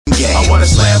I wanna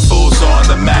slam fools on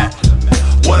the mat.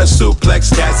 Wanna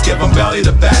suplex cats, give them belly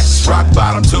to back. Rock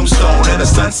bottom tombstone and a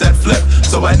sunset flip.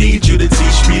 So I need you to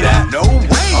teach me that. No way.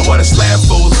 I wanna slam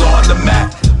fools on the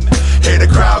mat. Hear the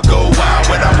crowd go wild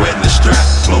when I win the strap.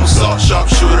 Moonsault,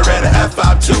 sharpshooter, and a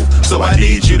F5 too. So I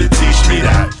need you to teach me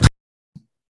that.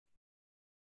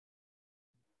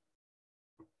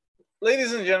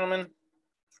 Ladies and gentlemen,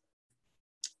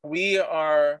 we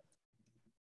are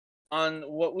on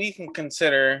what we can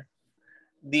consider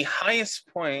the highest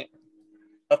point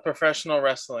of professional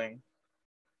wrestling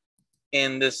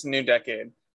in this new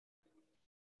decade.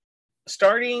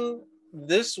 Starting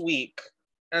this week,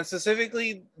 and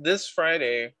specifically this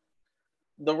Friday,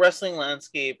 the wrestling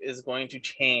landscape is going to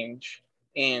change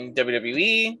in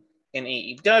WWE, in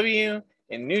AEW,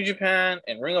 in New Japan,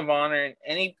 in Ring of Honor, in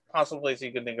any possible place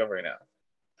you can think of right now.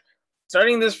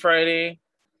 Starting this Friday,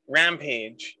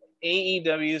 Rampage,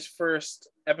 AEW's first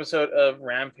episode of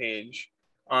Rampage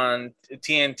on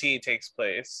TNT takes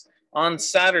place. On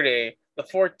Saturday, the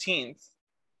 14th,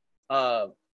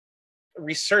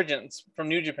 Resurgence from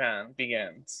New Japan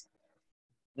begins.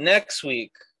 Next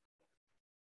week,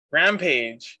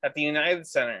 Rampage at the United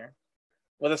Center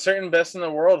with a certain best in the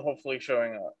world hopefully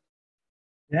showing up.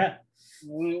 Yeah.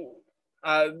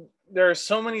 There are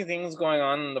so many things going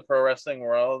on in the pro wrestling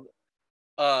world,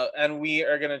 and we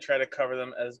are going to try to cover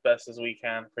them as best as we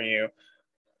can for you.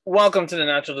 Welcome to the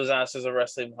Natural Disasters of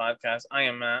Wrestling podcast. I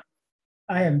am Matt.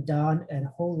 I am Don, and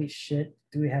holy shit,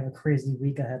 do we have a crazy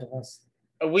week ahead of us.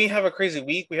 We have a crazy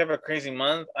week. We have a crazy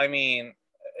month. I mean,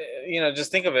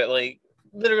 just think of it. Like,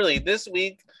 literally, this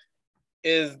week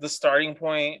is the starting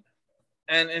point,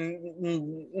 and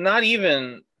not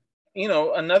even,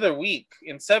 another week.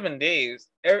 In 7 days,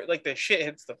 like, the shit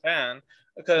hits the fan.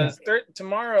 Because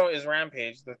tomorrow is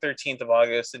Rampage, the 13th of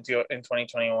August in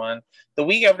 2021. The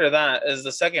week after that is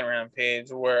the second Rampage,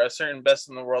 where a certain best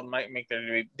in the world might make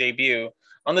their debut.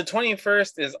 On the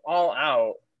 21st is All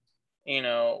Out.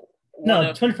 No,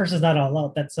 21st is not All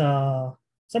Out. That's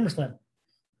SummerSlam.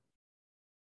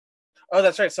 Oh,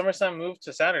 that's right. SummerSlam moved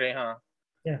to Saturday, huh?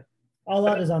 Yeah. All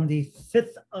Out is on the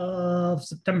 5th of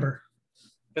September.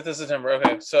 5th of September.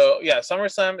 Okay. So, yeah,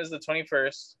 SummerSlam is the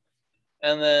 21st.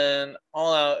 And then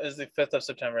All Out is the 5th of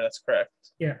September. That's correct.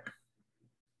 Yeah.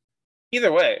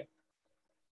 Either way.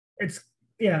 It's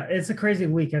a crazy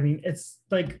week. I mean, it's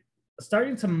like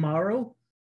starting tomorrow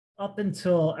up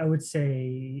until, I would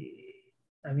say,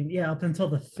 up until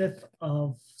the 5th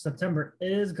of September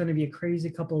is going to be a crazy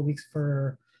couple of weeks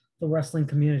for the wrestling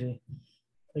community.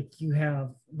 Like, you have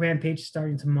Rampage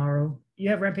starting tomorrow.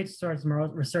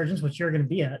 Resurgence, which you're going to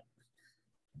be at.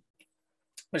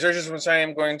 Resurgence, which I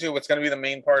am going to. What's going to be the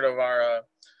main part of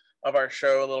our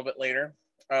show a little bit later.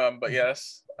 But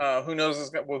yes, who knows who's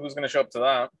going to show up to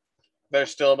that?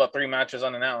 There's still about 3 matches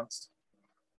unannounced.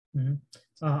 Mm-hmm.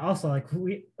 Also, who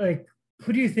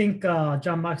do you think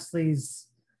Jon Moxley's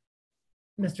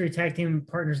mystery tag team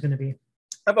partner is going to be?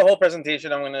 I have a whole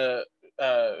presentation I'm going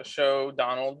to show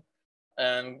Donald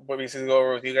and what we basically go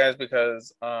over with you guys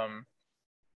because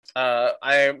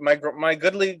my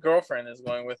goodly girlfriend is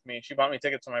going with me. She bought me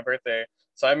tickets for my birthday,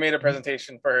 so I made a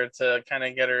presentation for her to kind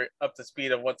of get her up to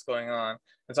speed of what's going on,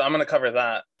 and so I'm going to cover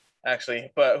that actually.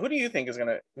 But who do you think who's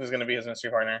gonna be his mystery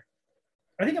partner?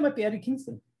 I think it might be Eddie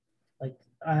Kingston. I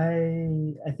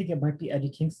think it might be Eddie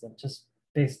Kingston, just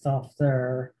based off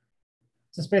the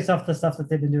stuff that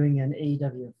they've been doing in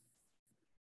AEW.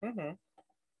 Mm-hmm.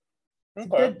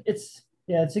 Okay.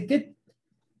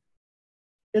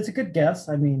 It's a good guess.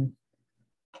 I mean,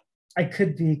 I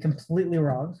could be completely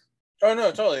wrong. Oh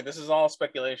no, totally. This is all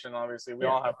speculation. Obviously, we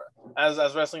all have, as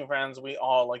wrestling fans, we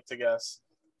all like to guess.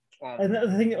 And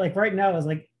the thing, right now, is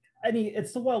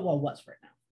it's the Wild Wild West right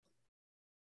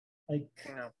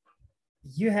now.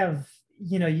 You have,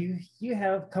 you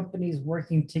have companies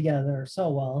working together so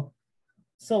well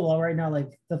right now.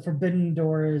 Like, the Forbidden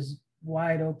Door is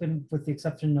wide open, with the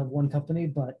exception of one company,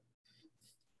 but.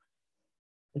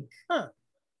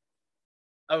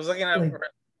 I was looking at.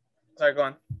 Sorry, go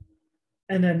on.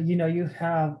 And then you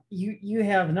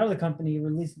have another company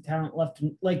releasing talent left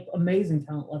and amazing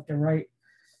talent left and right.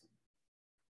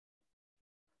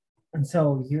 And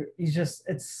so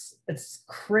it's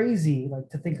crazy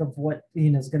to think of what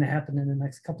is going to happen in the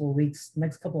next couple of weeks,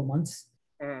 next couple of months.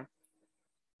 Mm.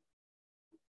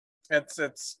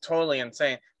 It's totally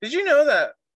insane. Did you know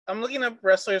that I'm looking up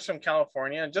wrestlers from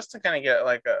California just to kind of get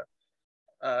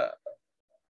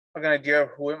an idea of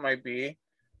who it might be.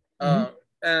 Mm-hmm.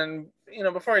 And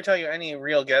before I tell you any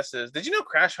real guesses, did you know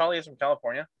Crash Holly is from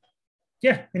California?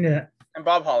 Yeah, I knew that. And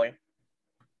Bob Holly.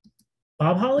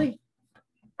 Bob Holly?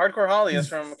 Hardcore Holly is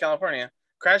from California.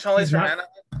 Crash Holly's from Anaheim.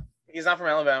 He's not from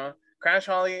Alabama. Crash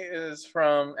Holly is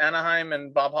from Anaheim,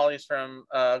 and Bob Holly's from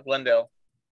Glendale.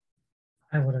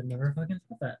 I would have never fucking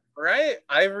thought that. Right?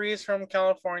 Ivory is from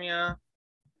California.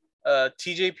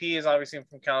 TJP is obviously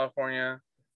from California,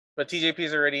 but TJP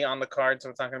is already on the card, so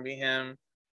it's not going to be him.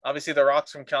 Obviously, The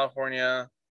Rock's from California.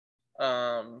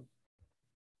 Fucking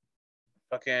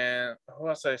who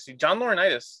else did I see? John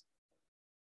Laurinaitis.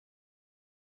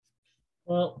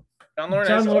 Well, John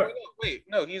Laurinaitis. Wait,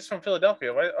 no, he's from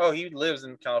Philadelphia. Why? Oh, he lives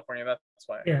in California. That's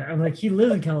why. Yeah, I'm like, he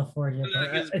lives in California.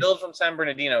 No, he's billed from San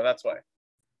Bernardino. That's why.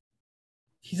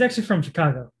 He's actually from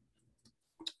Chicago.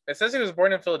 It says he was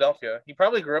born in Philadelphia. He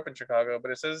probably grew up in Chicago, but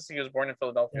it says he was born in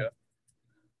Philadelphia. Yeah.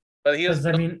 But he was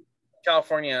in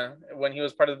California when he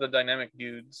was part of the Dynamic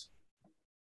Dudes.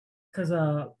 Because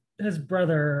his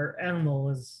brother Animal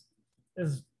is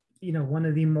one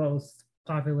of the most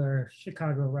popular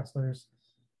Chicago wrestlers.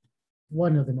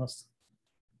 One of the most.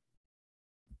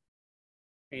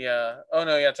 Yeah. Oh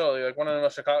no. Yeah. Totally. Like one of the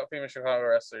most famous Chicago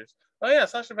wrestlers. Oh yeah.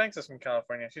 Sasha Banks is from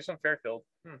California. She's from Fairfield.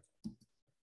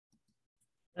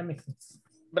 That makes sense.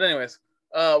 But anyways,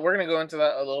 we're gonna go into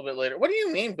that a little bit later. What do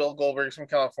you mean Bill Goldberg's from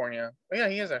California? Oh yeah,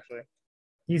 he is actually.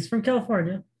 He's from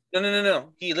California.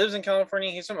 No. He lives in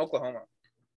California. He's from Oklahoma.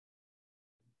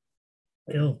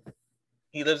 Ew.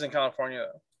 He lives in California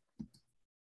though.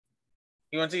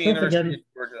 He went to the University of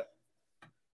Georgia.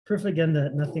 Proof again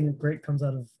that nothing great comes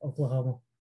out of Oklahoma,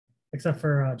 except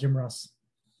for Jim Ross.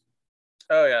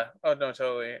 Oh yeah. Oh no,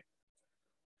 totally.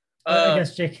 I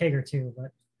guess Jake Hager too,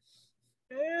 but.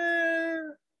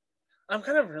 I'm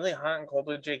kind of really hot and cold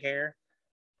with Jake Hager.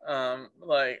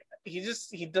 Like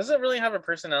he doesn't really have a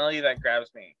personality that grabs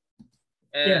me.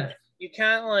 And you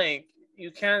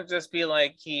can't just be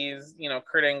like he's,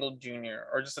 Kurt Angle Jr.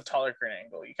 or just a taller Kurt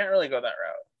Angle. You can't really go that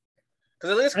route.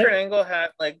 Because at least Kurt Angle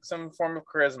had like some form of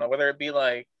charisma, whether it be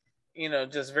like,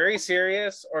 just very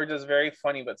serious or just very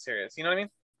funny but serious. You know what I mean?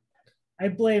 I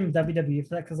blame WWE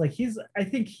for that because I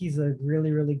think he's a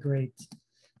really, really great,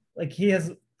 he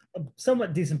has a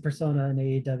somewhat decent persona in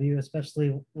AEW,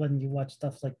 especially when you watch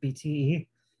stuff like BTE.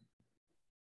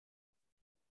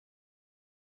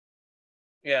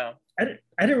 Yeah. I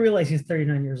didn't realize he's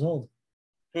 39 years old.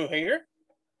 Who, Hager?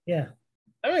 Yeah.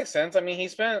 That makes sense. I mean, he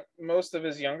spent most of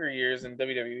his younger years in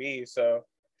WWE, so.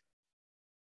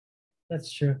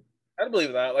 That's true. I'd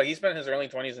believe that. Like, he spent his early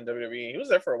 20s in WWE. He was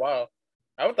there for a while.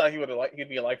 I would thought he'd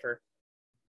be a lifer.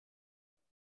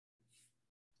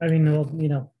 I mean, well,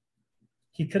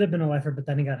 he could have been a lifer, but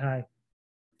then he got high.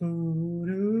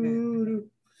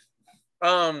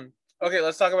 Okay,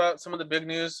 let's talk about some of the big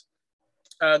news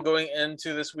going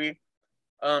into this week.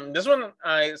 This one,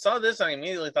 I saw this and I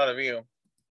immediately thought of you.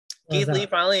 Keith Lee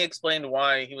finally explained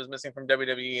why he was missing from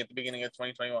WWE at the beginning of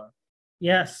 2021.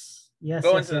 Yes.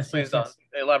 Go into this, please, Don.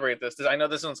 Elaborate this. I know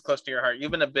this one's close to your heart.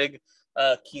 You've been a big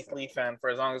Keith Lee fan for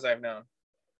as long as I've known.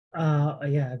 Yeah,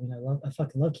 I mean, I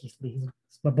fucking love Keith Lee.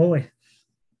 He's my boy.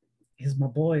 He's my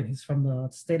boy. He's from the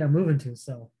state I'm moving to.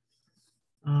 So,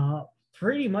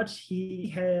 pretty much he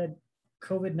had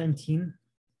COVID-19.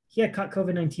 He had caught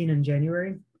COVID-19 in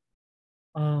January.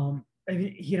 I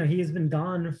mean, he has been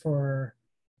gone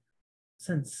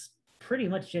since pretty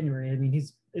much January. I mean,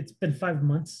 it's been 5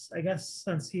 months, I guess,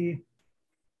 since he.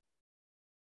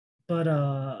 But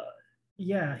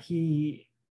yeah, he.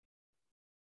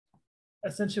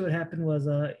 Essentially, what happened was,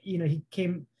 he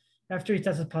came after he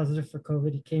tested positive for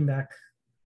COVID. He came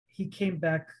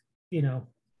back.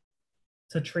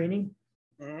 To training,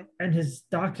 and his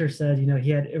doctor said, he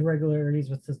had irregularities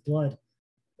with his blood,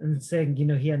 and saying,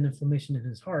 he had an inflammation in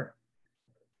his heart.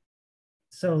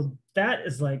 So that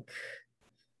is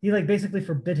he basically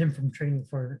forbid him from training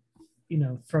for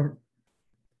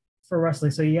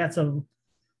wrestling. So he had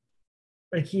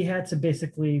to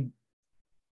basically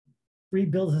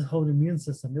rebuild his whole immune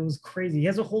system. It was crazy. He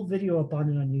has a whole video up on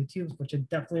it on YouTube, which I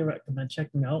definitely recommend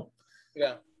checking out.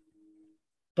 Yeah.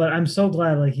 But I'm so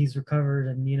glad he's recovered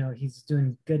and he's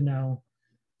doing good now,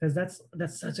 because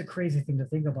that's such a crazy thing to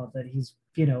think about, that he's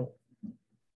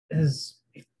his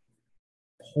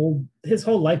whole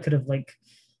life could have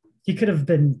he could have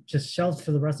been just shelved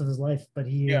for the rest of his life, but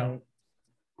he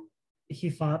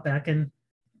fought back, and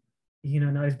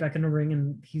now he's back in the ring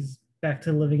and he's back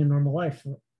to living a normal life.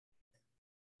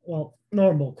 Well,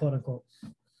 normal, quote unquote,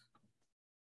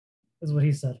 is what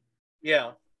he said.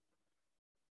 Yeah.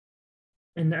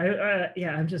 And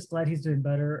I'm just glad he's doing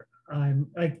better. I'm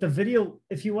the video.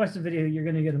 If you watch the video, you're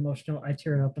gonna get emotional. I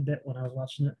teared up a bit when I was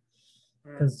watching it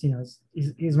because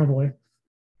he's my boy.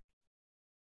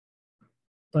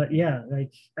 But yeah,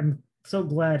 I'm so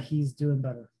glad he's doing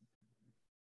better.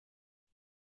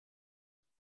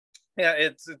 Yeah,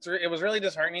 it was really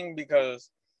disheartening because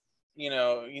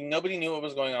nobody knew what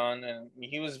was going on, and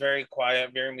he was very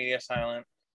quiet, very media silent.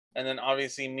 And then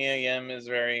obviously Mia Yim is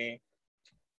very,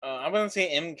 I wouldn't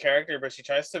say in character, but she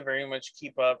tries to very much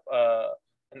keep up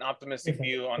an optimistic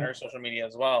view on her social media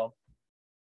as well.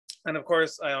 And of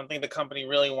course, I don't think the company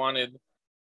really wanted,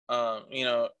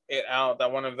 it out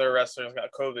that one of their wrestlers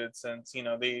got COVID, since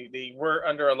they were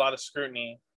under a lot of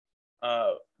scrutiny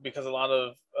because a lot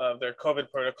of their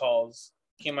COVID protocols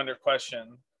came under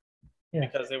question. Yeah.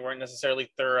 Because they weren't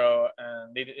necessarily thorough,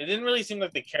 and it didn't really seem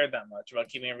like they cared that much about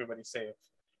keeping everybody safe.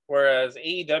 Whereas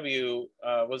AEW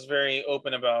was very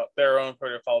open about their own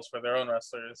protocols for their own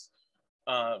wrestlers.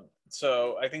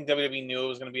 So I think WWE knew it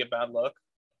was going to be a bad look.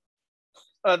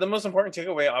 The most important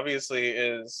takeaway, obviously,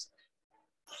 is,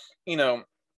 you don't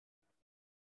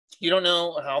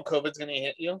know how COVID's going to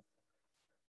hit you.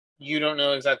 You don't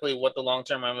know exactly what the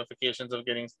long-term ramifications of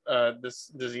getting this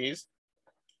disease.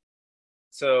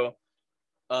 So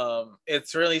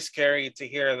it's really scary to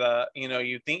hear that,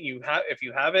 you think if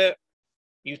you have it,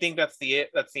 you think that's the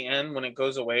end when it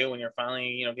goes away, when you're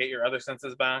finally, get your other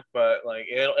senses back, but like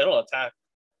it'll attack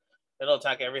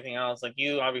everything else. Like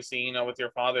you obviously, with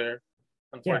your father,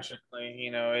 unfortunately,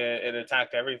 it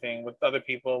attacked everything with other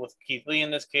people, with Keith Lee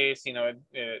in this case,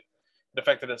 it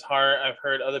affected his heart. I've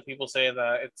heard other people say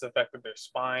that it's affected their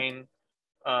spine.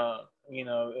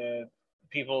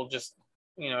 People just,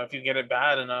 if you get it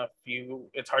bad enough,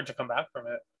 it's hard to come back from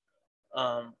it.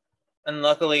 And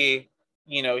luckily,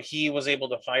 he was able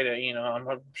to fight it. I'm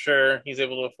sure he's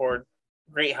able to afford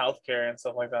great healthcare and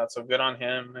stuff like that. So good on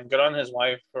him, and good on his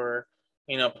wife for,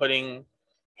 putting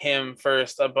him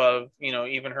first above,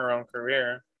 even her own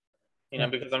career,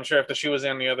 because I'm sure if the shoe was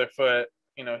on the other foot,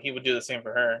 he would do the same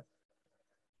for her.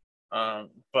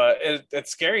 But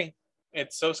it's scary.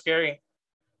 It's so scary.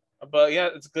 But yeah,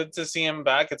 it's good to see him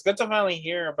back. It's good to finally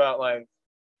hear about like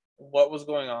what was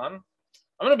going on.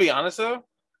 I'm gonna be honest though,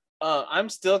 I'm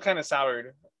still kind of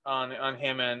soured on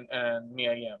him and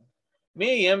Mia Yim.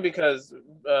 Mia Yim, because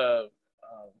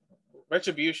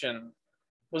Retribution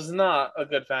was not a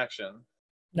good faction.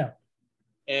 No,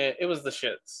 it was the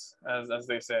shits, as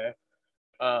they say.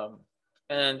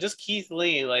 And just Keith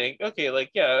Lee, like, okay, like,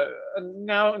 yeah,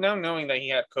 now knowing that he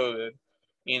had COVID,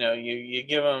 you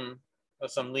give him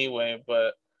some leeway,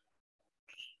 but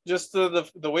just the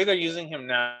way they're using him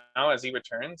now as he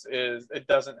returns it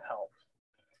doesn't help,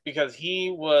 because he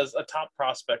was a top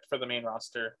prospect for the main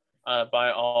roster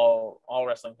by all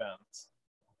wrestling fans,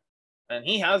 and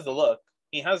he has the look,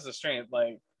 he has the strength.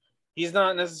 Like, he's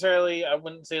not necessarily, I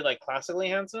wouldn't say like classically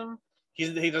handsome.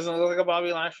 He doesn't look like a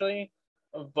Bobby Lashley,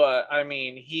 but I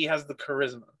mean, he has the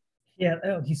charisma.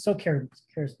 Yeah, he's so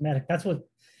charismatic.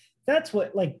 That's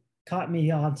what like caught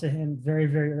me onto him very,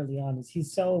 very early on. Is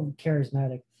he's so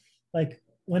charismatic. Like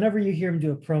whenever you hear him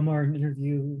do a promo or an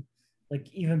interview, like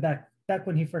even back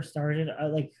when he first started,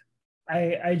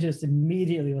 I just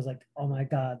immediately was like, oh my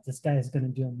god, this guy is gonna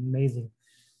do amazing.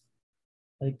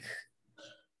 Like,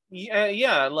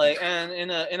 yeah, like, and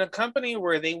in a company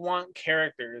where they want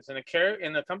characters, in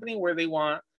a company where they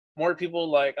want more people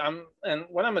like and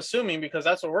what I'm assuming, because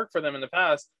that's what worked for them in the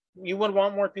past, you would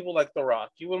want more people like The Rock.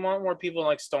 You would want more people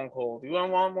like Stone Cold. You would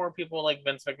want more people like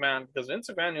Vince McMahon, because Vince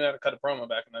McMahon knew how to cut a promo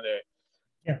back in the day.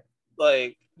 Yeah.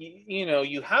 Like,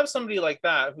 you have somebody like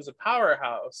that who's a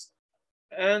powerhouse,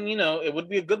 and, it would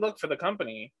be a good look for the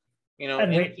company.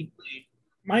 And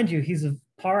mind you, he's a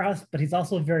powerhouse, but he's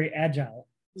also very agile.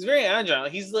 He's very agile. I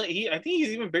think he's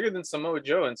even bigger than Samoa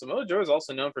Joe, and Samoa Joe is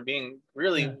also known for being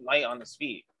really light on his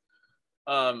feet.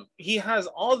 He has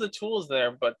all the tools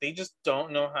there, but they just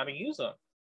don't know how to use them.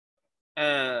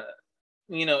 And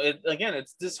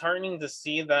it's disheartening to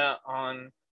see that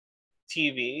on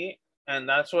TV, and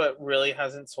that's what really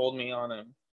hasn't sold me on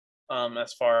him.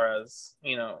 As far as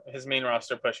his main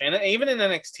roster push, and even in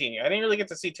NXT, I didn't really get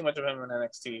to see too much of him in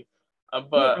NXT.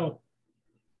 But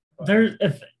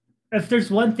if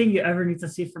there's one thing you ever need to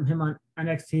see from him on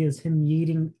NXT is him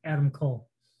yeeting Adam Cole.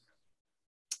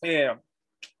 Yeah.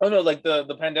 Oh no, like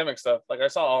the pandemic stuff. Like I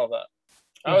saw all of that.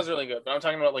 That was really good. But I'm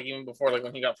talking about like even before, like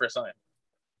when he got first signed.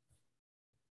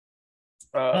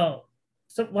 So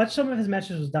watch some of his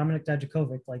matches with Dominic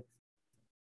Dijakovic, like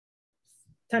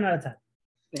 10 out of 10.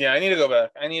 Yeah, I need to go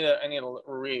back. I need to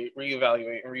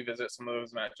reevaluate and revisit some of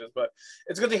those matches. But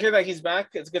it's good to hear that he's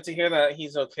back. It's good to hear that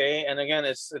he's okay. And again,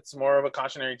 it's more of a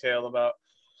cautionary tale about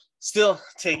still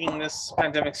taking this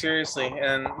pandemic seriously.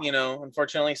 And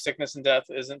unfortunately, sickness and death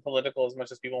isn't political as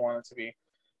much as people want it to be.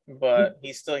 But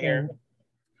he's still here.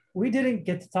 We didn't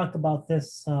get to talk about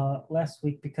this last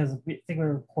week because I think we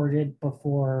recorded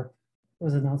before it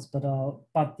was announced, but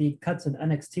about the cuts in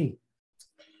NXT.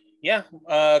 Yeah,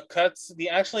 cuts.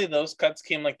 Those cuts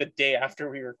came like the day after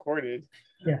we recorded.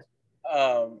 Yeah.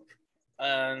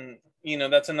 And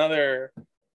that's another,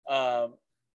 um,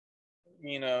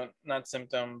 not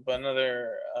symptom, but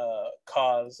another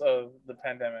cause of the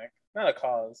pandemic. Not a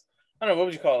cause. I don't know, what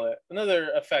would you call it?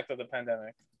 Another effect of the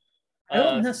pandemic. I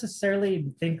don't Uh,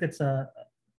 necessarily think it's a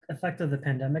effect of the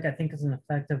pandemic. I think it's an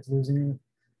effect of losing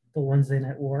the Wednesday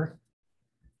Night War.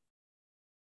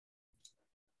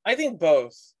 I think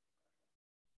both.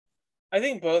 I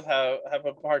think both have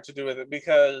a part to do with it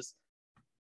because,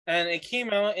 and it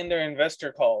came out in their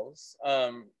investor calls,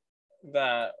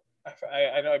 that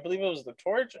I believe it was the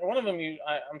Torch or one of them.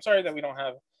 I'm sorry that we don't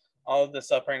have all of this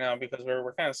up right now because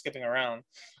we're kind of skipping around.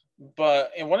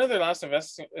 But in one of their last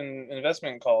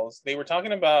investment calls, they were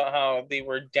talking about how they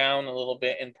were down a little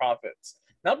bit in profits.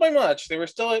 Not by much. They were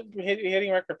still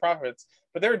hitting record profits,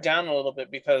 but they were down a little bit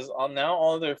because now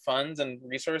all of their funds and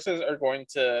resources are going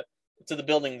to the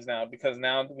buildings now, because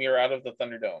now we are out of the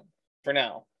Thunderdome for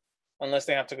now, unless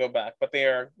they have to go back. But they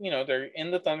are, they're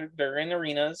in they're in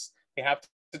arenas. They have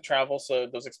to travel, so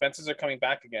those expenses are coming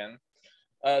back again.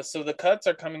 So the cuts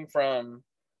are coming from,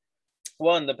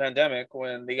 one, the pandemic,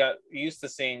 when they got used to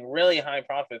seeing really high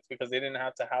profits because they didn't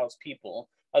have to house people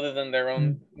other than their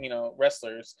own,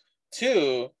 wrestlers.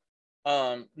 Two,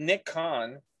 Nick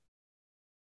Khan.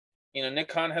 Nick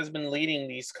Khan has been leading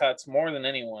these cuts more than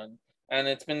anyone, and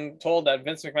it's been told that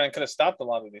Vince McMahon could have stopped a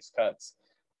lot of these cuts.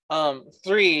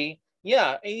 Three,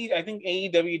 yeah, I think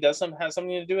AEW has something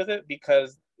to do with it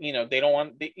because they don't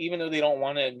want, even though they don't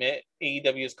want to admit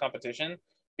AEW's competition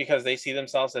because they see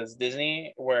themselves as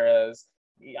Disney, whereas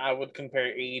I would compare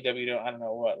AEW to, I don't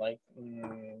know what, like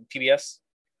PBS.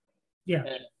 Yeah.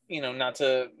 And, not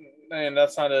to, and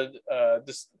that's not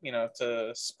just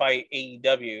to spite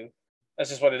AEW. That's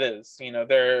just what it is.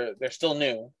 They're still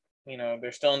new.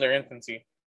 They're still in their infancy.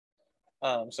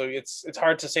 So it's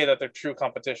hard to say that they're true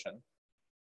competition.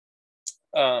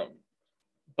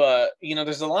 But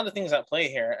there's a lot of things at play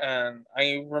here, and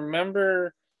I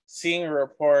remember seeing a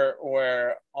report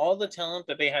where all the talent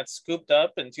that they had scooped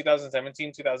up in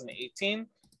 2017, 2018,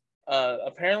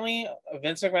 apparently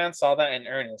Vince McMahon saw that in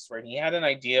earnest, where he had an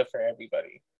idea for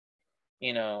everybody,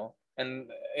 and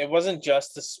it wasn't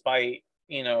just to spite,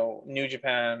 New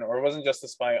Japan, or it wasn't just to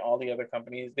spite all the other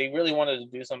companies. They really wanted to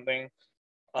do something.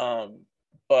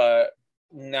 But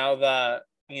now that,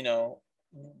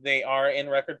 they are in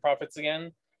record profits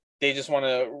again, they just want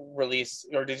to release,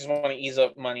 or they just want to ease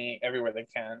up money everywhere they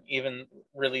can, even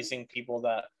releasing people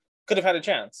that could have had a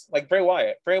chance, like Bray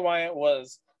Wyatt. Bray Wyatt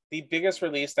was the biggest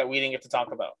release that we didn't get to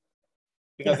talk about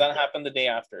because that happened the day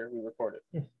after we recorded.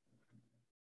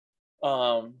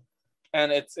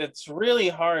 And it's really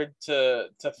hard to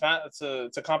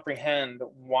comprehend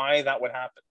why that would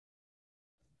happen.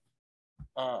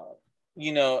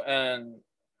 And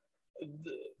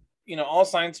all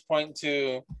signs point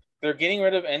to they're getting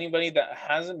rid of anybody that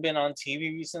hasn't been on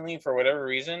TV recently for whatever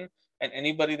reason, and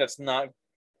anybody that's not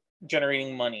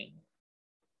generating money.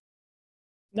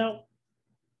 No,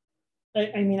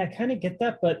 I mean, I kind of get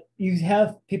that, but you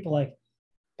have people like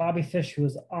Bobby Fish, who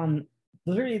was on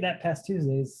literally that past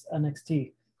Tuesday's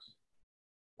NXT.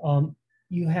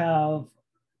 You have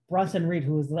Bronson Reed,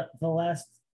 who was the last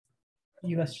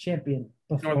U.S. champion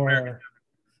before,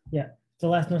 the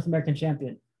last North American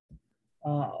champion.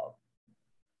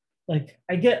 Like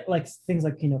I get like things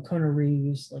like Kona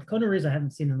Reeves. Like Kona Reeves, I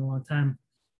haven't seen in a long time.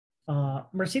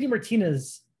 Mercedes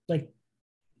Martinez, like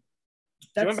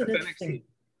that's an interesting.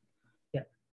 Yeah,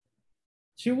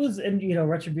 she was in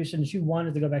Retribution. She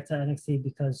wanted to go back to NXT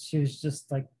because she was just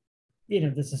like,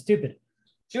 this is stupid.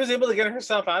 She was able to get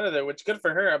herself out of there, which good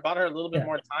for her. I bought her a little bit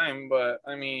more time, but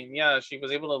I mean, she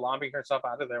was able to lobby herself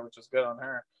out of there, which was good on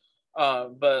her.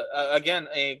 But again,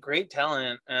 a great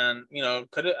talent, and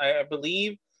I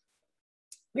believe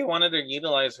they wanted to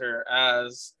utilize her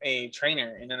as a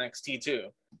trainer in NXT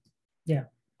too. Yeah,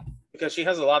 because she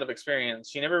has a lot of experience.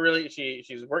 She never really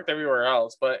she's worked everywhere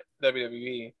else but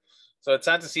WWE, so it's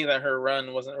sad to see that her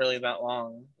run wasn't really that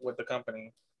long with the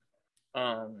company.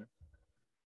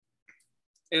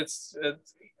 It's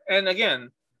and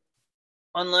again,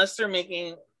 unless they're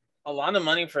making a lot of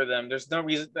money for them, there's no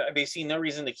reason, they see no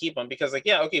reason to keep them, because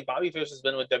Bobby Fish has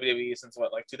been with WWE since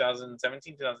what, like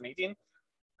 2017, 2018,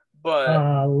 but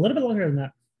a little bit longer than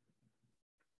that,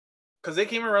 because they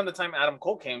came around the time Adam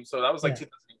Cole came, so that was like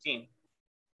 2018.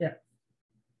 Yeah.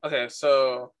 Okay,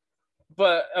 so,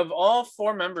 but of all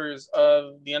four members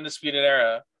of the Undisputed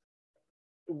Era,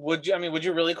 would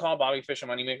you really call Bobby Fish a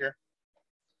moneymaker?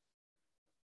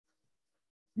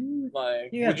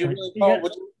 Like, would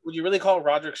you really call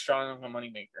Roderick Strong a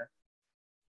moneymaker?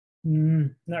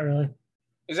 Not really.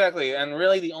 Exactly. And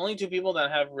really the only two people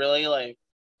that have really like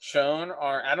shown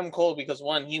are Adam Cole, because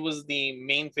one, he was the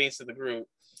main face of the group.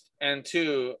 And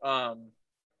two,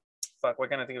 fuck, why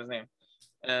can't I think of his name?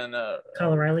 And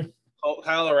Kyle O'Reilly. Oh,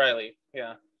 Kyle O'Reilly.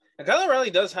 Yeah. And Kyle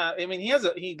O'Reilly does have, I mean,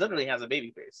 he literally has a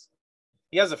baby face.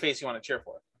 He has a face you want to cheer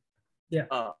for. Yeah.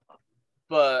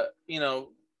 But, you know,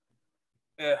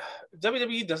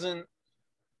 WWE doesn't,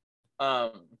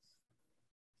 they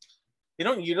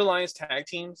don't utilize tag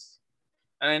teams.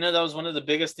 And I know that was one of the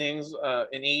biggest things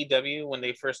in AEW when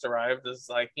they first arrived, is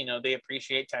like, you know, they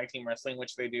appreciate tag team wrestling,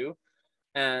 which they do.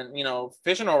 And, you know,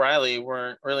 Fish and O'Reilly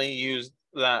weren't really used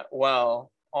that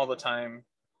well all the time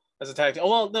as a tag team. Oh,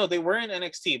 well, no, they were in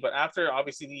NXT, but after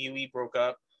obviously the UE broke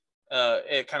up,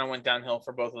 it kind of went downhill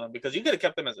for both of them, because you could have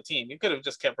kept them as a team. You could have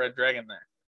just kept Red Dragon there.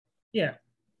 Yeah.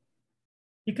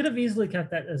 You could have easily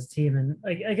kept that as a team. And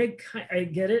I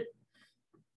get it.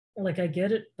 Like, I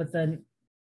get it. But then,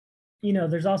 you know,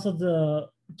 there's also the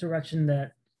direction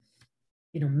that,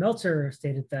 you know, Meltzer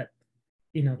stated that,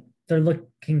 you know, they're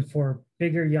looking for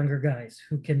bigger, younger guys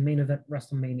who can main event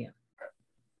WrestleMania.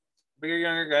 Bigger,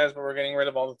 younger guys, but we're getting rid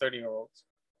of all the 30-year-olds.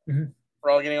 Mm-hmm.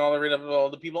 We're all getting rid of all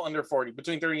the people under 40,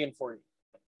 between 30 and 40.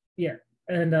 Yeah.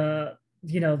 And,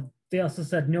 you know, they also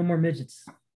said no more midgets.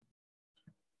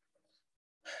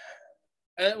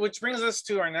 Which brings us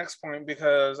to our next point,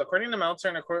 because according to Meltzer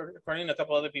and according to a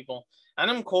couple other people,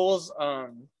 Adam Cole's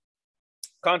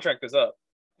contract is up.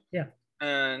 Yeah.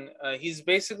 And he's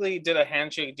basically did a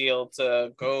handshake deal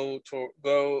to go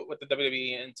with the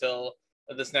WWE until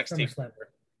this next takeover.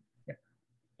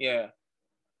 Yeah.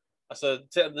 So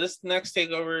this next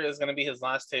takeover is going to be his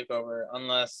last takeover,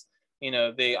 unless, you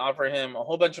know, they offer him a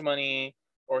whole bunch of money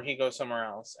or he goes somewhere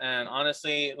else. And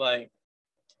honestly, like,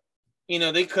 you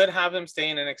know, they could have him stay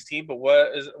in NXT, but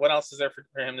what else is there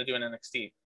for him to do in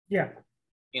NXT? Yeah.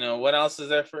 You know, what else is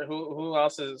there for who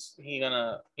else is he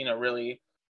gonna, you know, really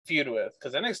feud with?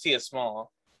 Because NXT is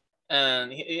small,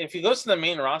 and if he goes to the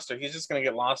main roster, he's just gonna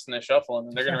get lost in the shuffle,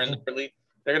 and they're gonna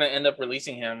end up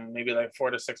releasing him maybe like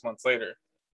 4 to 6 months later.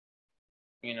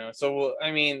 You know, so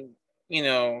I mean, you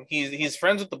know, he's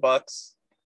friends with the Bucks.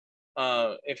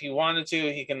 If he wanted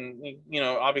to, he can, you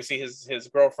know, obviously his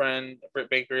girlfriend Britt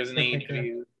Baker is in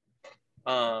AEW.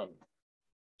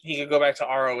 He could go back to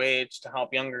ROH to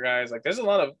help younger guys. Like, there's a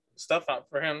lot of stuff out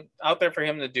there for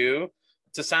him to do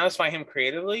to satisfy him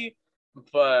creatively.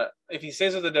 But if he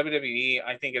stays with the WWE,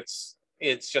 I think it's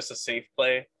just a safe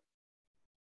play,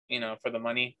 you know, for the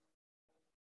money.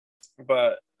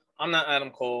 But I'm not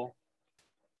Adam Cole.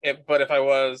 But if I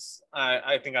was,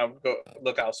 I think I would go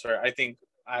look elsewhere. I think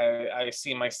I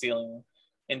see my ceiling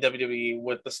in WWE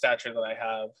with the stature that I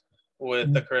have,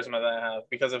 with the charisma that I have.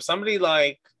 Because if somebody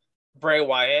like Bray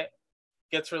Wyatt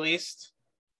gets released,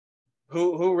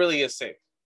 who really is safe?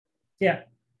 Yeah,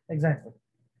 exactly.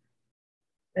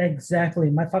 Exactly.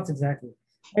 My thoughts exactly.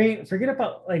 I mean, forget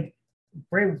about like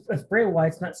if Bray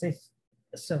Wyatt's not safe.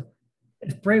 So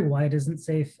if Bray Wyatt isn't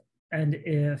safe, and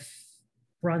if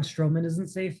Braun Strowman isn't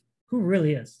safe, who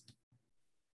really is?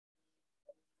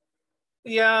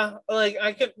 Yeah, like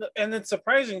I could, and it's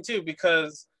surprising too,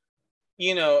 because,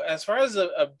 you know, as far as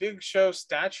a big show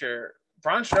stature,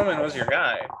 Braun Strowman was your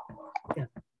guy. Yeah.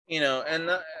 You know, and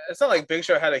it's not like Big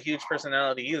Show had a huge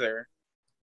personality either,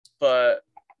 but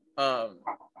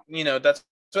you know,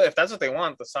 if that's what they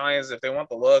want, the size, if they want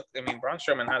the look, I mean, Braun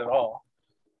Strowman had it all.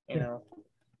 You know,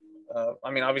 I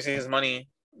mean, obviously his money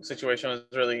situation was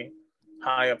really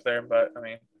high up there, but I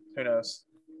mean, who knows?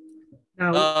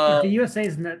 Now, the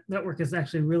USA's network is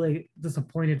actually really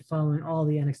disappointed following all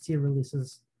the NXT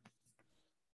releases.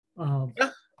 And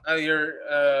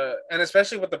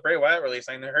especially with the Bray Wyatt release,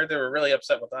 I heard they were really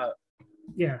upset with that.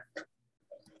 Yeah.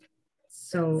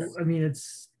 So, I mean,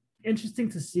 it's interesting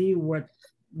to see where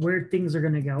things are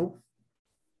going to go.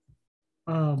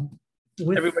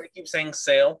 Everybody keeps saying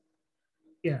sale.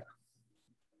 Yeah.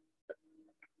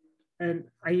 And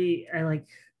I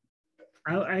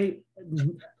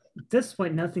at this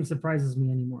point, nothing surprises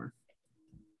me anymore.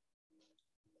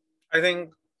 I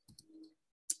think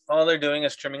all they're doing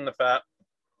is trimming the fat.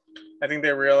 I think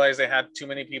they realized they had too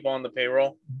many people on the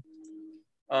payroll.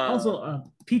 Also,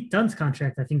 Pete Dunne's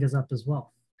contract, I think, is up as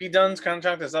well. Pete Dunne's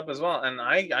contract is up as well, and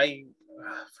I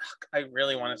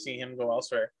really want to see him go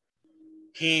elsewhere.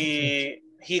 He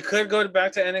could go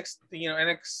back to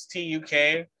NXT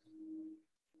UK,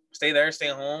 stay there, stay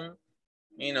home,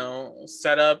 you know,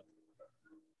 set up,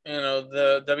 you know,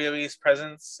 the WWE's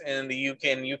presence in the UK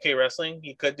and UK wrestling.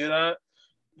 He could do that.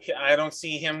 I don't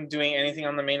see him doing anything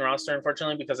on the main roster,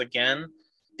 unfortunately, because again,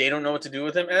 They don't know what to do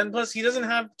with him, and plus he doesn't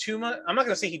have too much. I'm not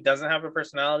gonna say he doesn't have a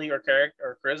personality or character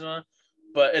or charisma,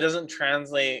 but it doesn't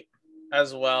translate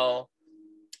as well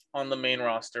on the main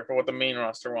roster for what the main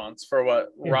roster wants, for what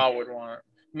Raw would want.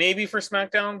 Maybe for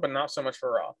SmackDown, but not so much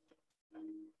for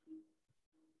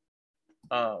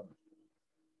Raw.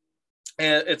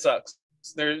 And it sucks.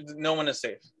 No one is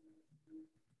safe,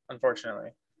 unfortunately.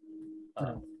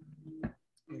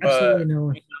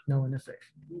 Absolutely no one is safe.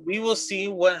 We will see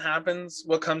what happens,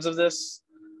 what comes of this.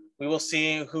 We will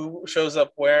see who shows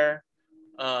up where.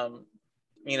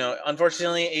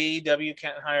 Unfortunately, AEW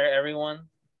can't hire everyone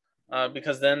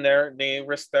because then they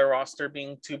risk their roster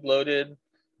being too bloated.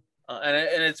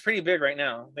 And it's pretty big right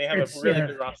now. They have a really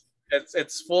big roster.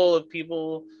 It's full of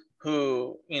people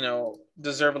who,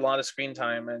 deserve a lot of screen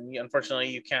time. And unfortunately,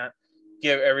 you can't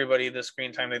give everybody the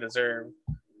screen time they deserve.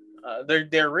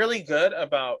 They're really good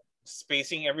about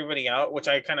spacing everybody out, which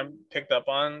I kind of picked up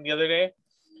on the other day.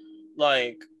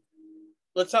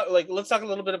 Let's talk a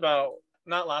little bit about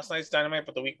not last night's Dynamite,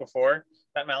 but the week before,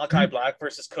 that Malachi Black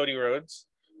versus Cody Rhodes.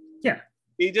 Yeah,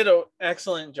 they did an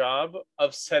excellent job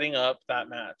of setting up that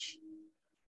match.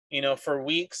 For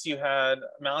weeks you had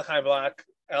Malachi Black,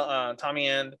 Tommy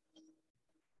End,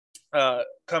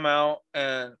 come out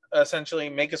and essentially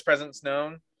make his presence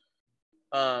known.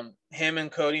 Him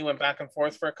and Cody went back and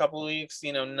forth for a couple of weeks,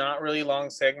 not really long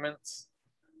segments,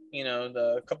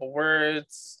 the couple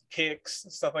words, kicks,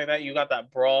 stuff like that. You got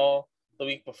that brawl the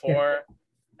week before,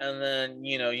 and then,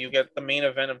 you get the main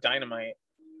event of Dynamite,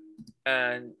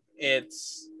 and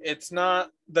it's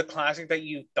not the classic that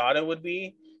you thought it would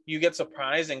be. You get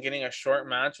surprised in getting a short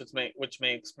match, which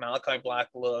makes Malachi Black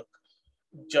look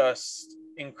just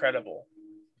incredible.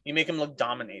 You make him look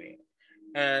dominating.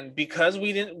 And because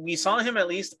we saw him at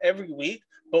least every week,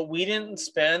 but we didn't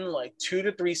spend like 2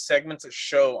 to 3 segments of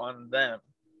show on them.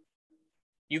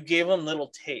 You gave them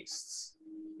little tastes.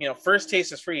 First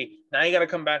taste is free. Now you got to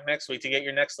come back next week to get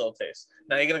your next little taste.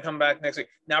 Now you're going to come back next week.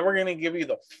 Now we're going to give you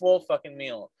the full fucking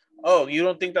meal. Oh, you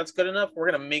don't think that's good enough? We're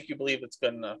going to make you believe it's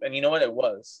good enough. And you know what? It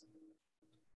was.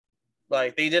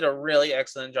 They did a really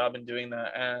excellent job in doing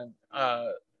that. And,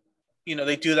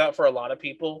 they do that for a lot of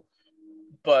people.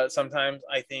 But sometimes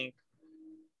I think,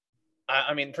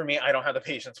 for me, I don't have the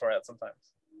patience for it sometimes.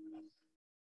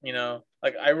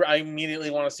 I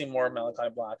immediately want to see more of Malachi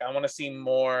Black. I want to see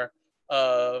more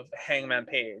of Hangman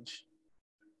Page.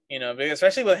 Because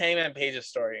especially with Hangman Page's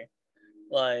story.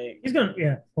 He's gonna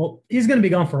be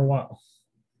gone for a while.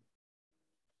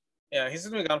 Yeah, he's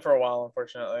gonna be gone for a while,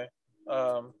 unfortunately.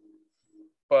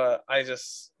 But I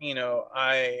just,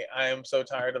 I am so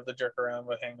tired of the jerk around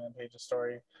with Hangman Page's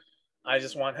story. I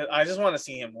just want to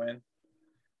see him win.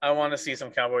 I want to see some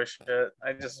cowboy shit.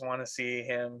 I just want to see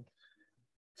him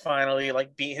finally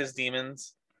beat his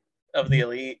demons of the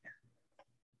Elite.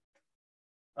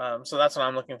 So that's what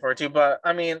I'm looking forward to. But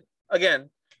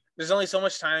again, there's only so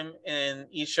much time in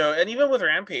each show, and even with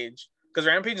Rampage, because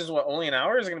Rampage is only an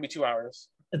hour, or is it going to be 2 hours?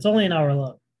 It's only an hour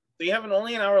long. So you have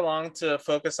only an hour long to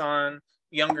focus on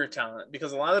younger talent,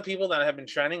 because a lot of the people that have been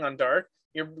trending on Dark,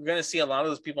 you're going to see a lot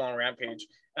of those people on Rampage.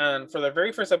 And for the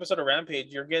very first episode of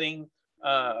Rampage, you're getting,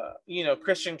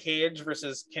 Christian Cage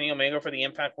versus Kenny Omega for the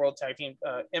Impact World Tag Team,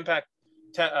 Impact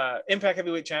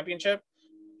Heavyweight Championship.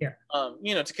 Yeah.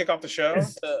 To kick off the show,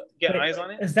 to get eyes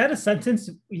on it. Is that a sentence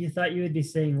you thought you would be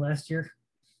saying last year?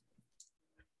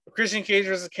 Christian Cage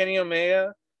versus Kenny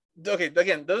Omega. Okay,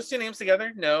 again, those two names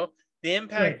together, no. The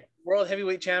Impact World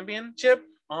Heavyweight Championship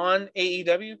on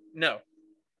AEW, no.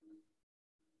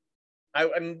 I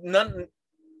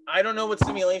don't know what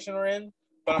simulation we're in,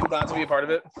 but I'm glad to be a part of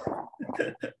it.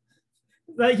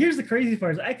 Here's the crazy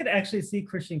part: is I could actually see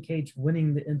Christian Cage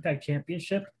winning the Impact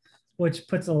Championship, which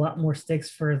puts a lot more stakes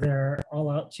for their All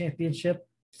Out Championship.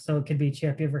 So it could be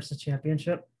champion versus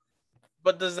championship.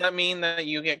 But does that mean that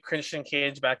you get Christian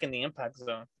Cage back in the Impact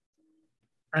Zone?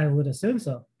 I would assume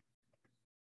so.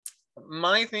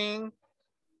 My thing,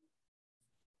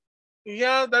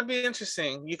 yeah, that'd be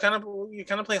interesting. You kind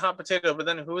of play hot potato, but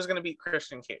then who is going to beat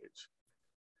Christian Cage?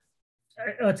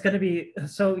 It's going to be.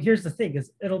 So here's the thing: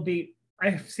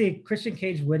 I see Christian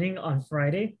Cage winning on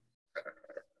Friday,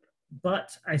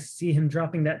 but I see him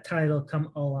dropping that title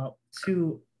come All Out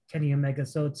to Kenny Omega.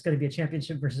 So it's going to be a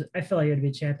championship versus. I feel like it'd be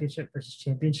a championship versus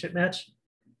championship match.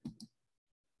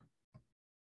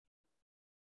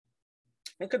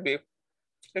 It could be.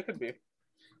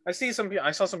 I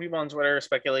saw some people on Twitter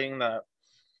speculating that,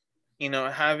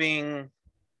 having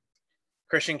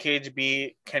Christian Cage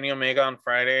beat Kenny Omega on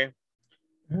Friday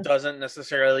doesn't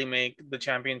necessarily make the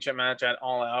championship match at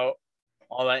All Out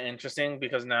all that interesting,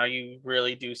 because now you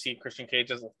really do see Christian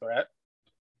Cage as a threat.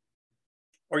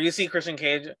 or you see Christian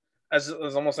Cage as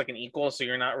almost like an equal, so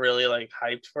you're not really like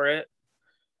hyped for it.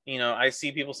 You know, I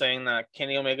see people saying that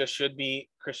Kenny Omega should be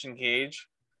Christian Cage.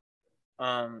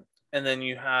 And then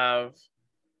you have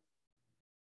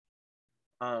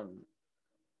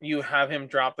him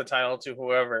drop the title to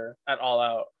whoever at All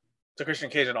Out, to Christian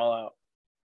Cage at All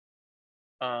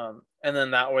Out. And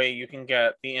then that way you can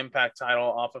get the Impact title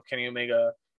off of Kenny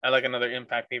Omega at like another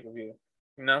Impact pay-per-view,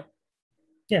 you know?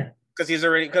 Yeah.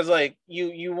 Because like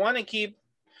you want to keep,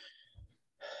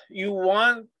 you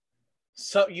want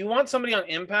somebody on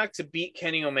Impact to beat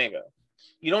Kenny Omega.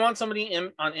 You don't want somebody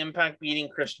on Impact beating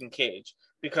Christian Cage,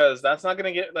 because that's not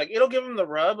going to get, like, it'll give him the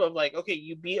rub of like, okay,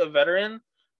 you beat a veteran,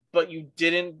 but you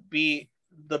didn't beat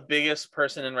the biggest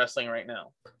person in wrestling right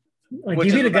now. Like,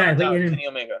 you beat a guy, but you didn't. Kenny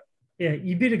Omega. Yeah,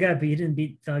 you beat a guy, but you didn't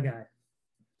beat the guy.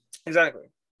 Exactly.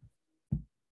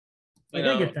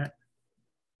 I get that.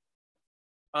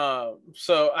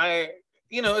 So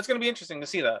it's going to be interesting to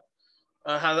see that,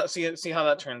 see how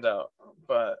that turns out.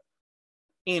 But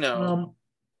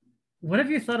what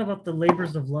have you thought about the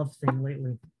Labors of Love thing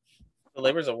lately? The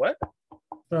Labors of what?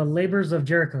 The Labors of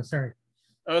Jericho. Sorry.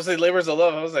 I was like Labors of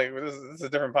Love. I was like, this is a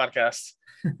different podcast.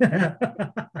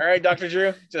 All right, Dr.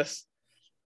 Drew. Just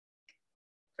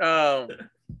I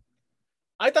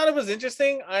thought it was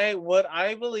interesting. What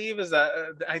I believe is that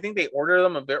I think they ordered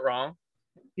them a bit wrong.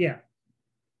 Yeah.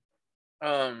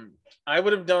 I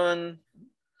would have done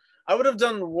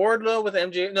Wardlow with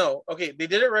MJ. No, okay, they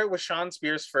did it right with Shawn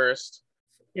Spears first.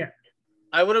 Yeah.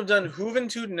 I would have done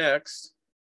Juventud next.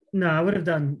 No, I would have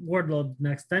done Wardlow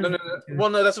next. Then no. Well,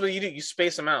 no, that's what you do. You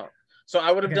space them out. So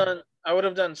I would have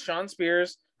done Shawn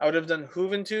Spears. I would have done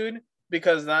Juventud,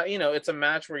 because that, it's a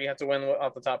match where you have to win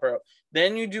off the top rope.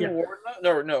 Then you do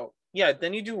Wardlow. No. Yeah,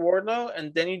 then you do Wardlow,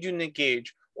 and then you do Nick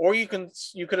Gage. Or you could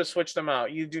have switched them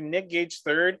out. You do Nick Gage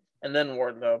third and then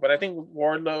Wardlow. But I think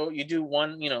Wardlow, you do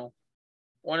one and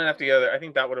after the other. I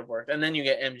think that would have worked. And then you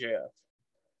get MJF.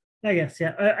 I guess,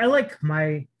 yeah. I like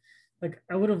I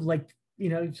would have liked,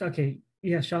 okay,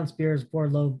 yeah, Shawn Spears,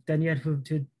 Wardlow, then you had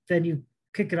then you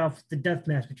kick it off with the death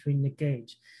match between Nick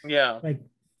Gage. Yeah. Like,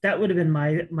 that would have been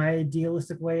my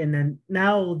idealistic way. And then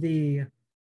now we're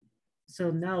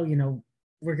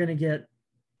going to get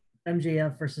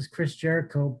MJF versus Chris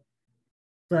Jericho,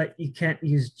 but you can't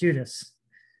use Judas.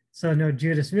 So no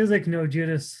Judas music, no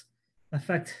Judas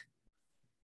effect.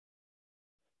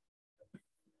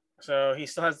 So he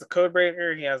still has the Code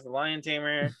Breaker. He has the Lion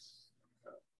Tamer.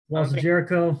 Walls of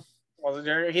Jericho.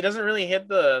 He doesn't really hit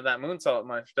that moonsault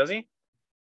much, does he?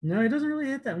 No, he doesn't really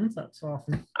hit that moonsault so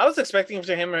often. I was expecting him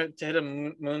to hit a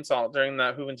moonsault during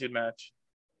that Juventud match.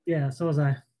 Yeah, so was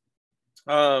I.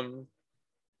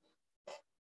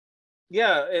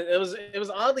 Yeah, it was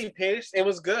oddly paced. It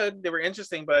was good. They were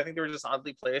interesting, but I think they were just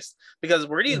oddly placed, because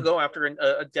where do you go after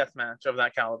a death match of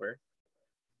that caliber?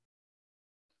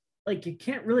 Like, you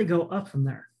can't really go up from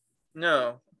there.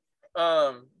 No.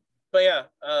 But yeah,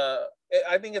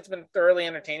 I think it's been thoroughly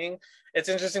entertaining. It's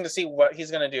interesting to see what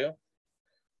he's gonna do.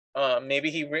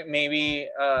 Maybe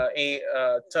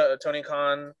Tony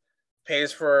Khan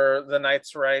pays for the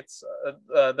Knight's rights,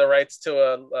 the rights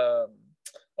to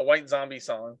a White Zombie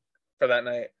song for that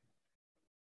night.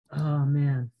 Oh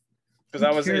man, because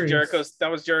that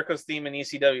was Jericho's theme in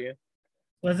ECW.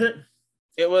 Was it?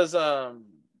 It was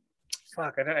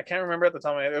fuck, I can't remember at the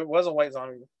top of my head. It was a White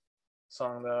Zombie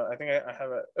song though. I think I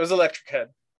have it. It was Electric Head.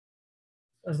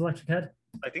 It was Electric Head?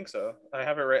 I think so. I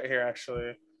have it right here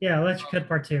actually. Yeah, Electric Head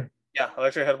Part 2. Yeah,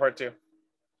 Electric Head Part 2.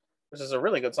 Which is a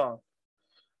really good song.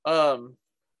 That's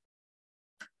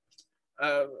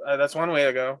one way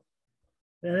to go.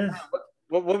 It is.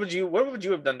 What would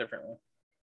you have done differently?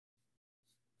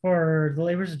 For the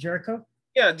Labors of Jericho?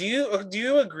 Yeah, do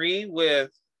you agree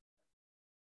with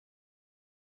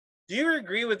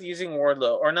using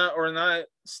Wardlow or not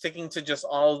sticking to just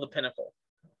all of the Pinnacle?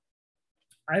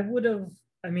 I would have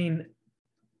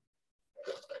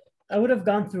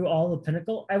gone through all the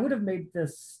Pinnacle. I would have made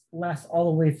this last all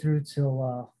the way through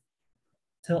till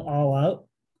All Out.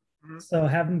 Mm-hmm. So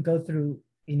have them go through,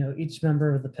 each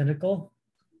member of the Pinnacle.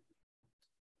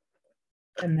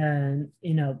 And then,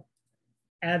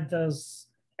 add those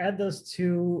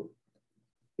two,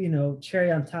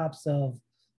 cherry on tops of,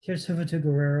 here's Juventud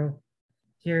Guerrero,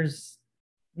 here's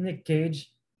Nick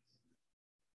Gage.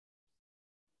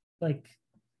 Like,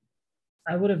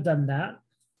 I would have done that.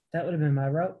 That would have been my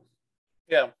route.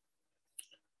 Yeah.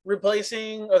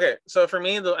 Replacing, okay, so for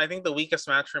me, I think the weakest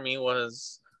match for me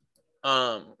was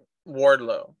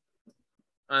Wardlow.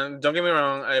 Don't get me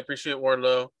wrong, I appreciate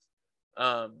Wardlow.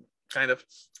 Kind of.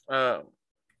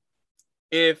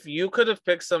 If you could have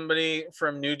picked somebody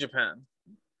from New Japan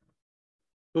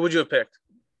Who would you have picked?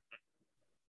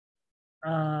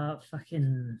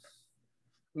 Fucking.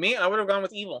 Me, I would have gone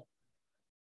with Evil.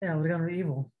 Yeah, we're gonna be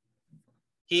Evil.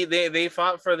 They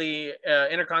fought for the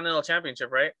Intercontinental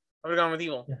Championship, right? I would have gone with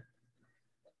Evil. Yeah.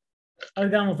 I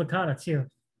would have gone with Okada too.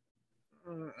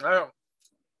 I don't.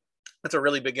 That's a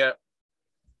really big gap.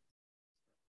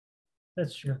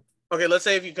 That's true. Okay, let's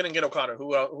say if you couldn't get Okada, who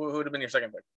would have been your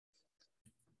second pick?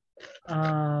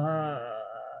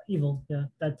 Evil. Yeah,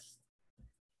 that's.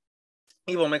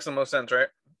 Evil makes the most sense, right?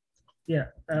 Yeah.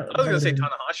 I was gonna say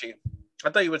Tanahashi. I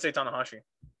thought you would say Tanahashi.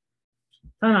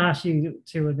 Tanahashi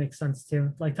too would make sense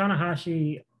too. Like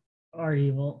Tanahashi or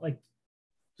Evil. Like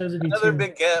those would be another two.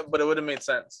 big gap, but it would have made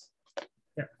sense.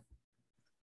 Yeah.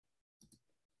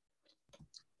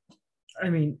 I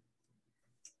mean,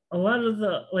 a lot of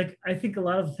the I think a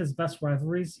lot of his best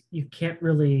rivalries you can't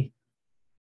really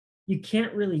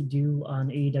do on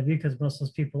AEW because most of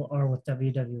those people are with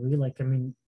WWE. Like, I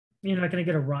mean, you're not gonna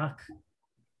get a Rock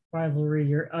rivalry.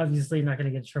 You're obviously not gonna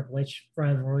get a Triple H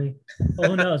rivalry. Well,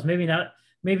 who knows? Maybe not.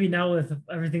 Maybe now with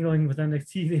everything going with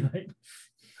NXT, they might.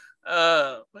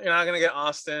 You're not gonna get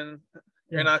Austin. Yeah.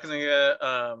 You're not gonna get.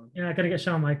 You're not gonna get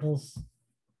Shawn Michaels.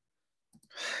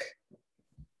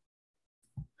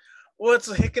 What's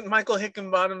Michael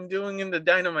Hickenbottom doing in the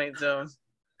Dynamite Zone?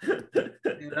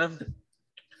 You know?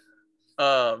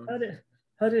 How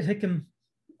did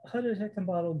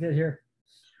Hickenbottom get here?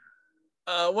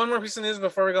 One more piece of news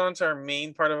before we go into our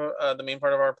main part of the main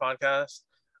part of our podcast.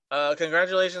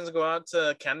 Congratulations go out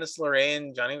to Candice LeRae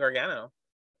and Johnny Gargano.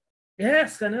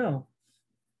 Yes, I know.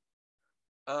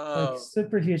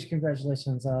 Super huge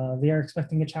congratulations. They are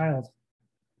expecting a child.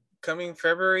 Coming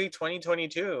February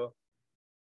 2022.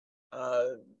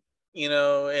 You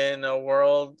know, in a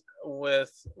world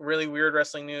with really weird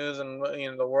wrestling news and,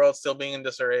 you know, the world still being in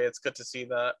disarray, it's good to see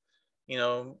that, you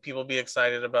know, people be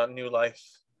excited about new life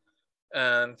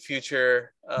and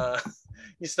future.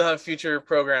 You still have future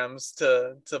programs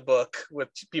to book with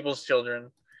people's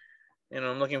children. You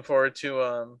know, I'm looking forward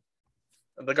to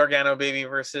the Gargano baby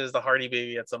versus the Hardy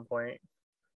baby at some point.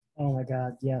 Oh my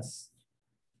God, yes.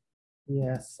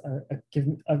 I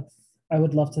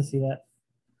would love to see that.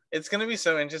 It's going to be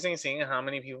so interesting seeing how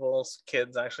many people's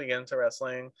kids actually get into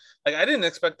wrestling. Like, I didn't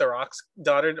expect one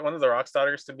of the Rock's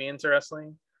daughters to be into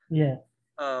wrestling. Yeah.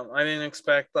 I didn't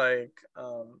expect, like,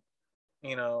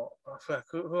 you know,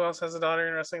 who else has a daughter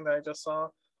in wrestling that I just saw?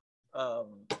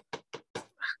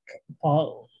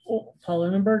 Paul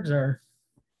Lindenberg's or?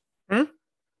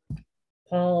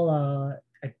 Paul,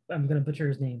 I'm going to butcher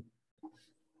his name.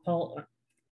 Paul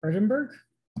Erdenberg?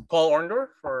 Paul Orndorff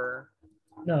or?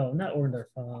 No, not Orndorff.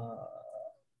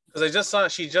 Because I just saw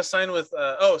she just signed with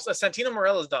Santino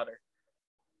Marella's daughter.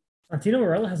 Santino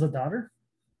Marella has a daughter?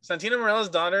 Santino Marella's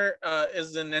daughter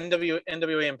is in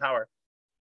NWA Empower.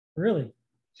 Really?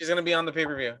 She's gonna be on the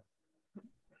pay-per-view.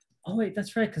 Oh wait,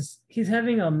 that's right, because he's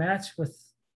having a match with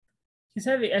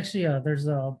there's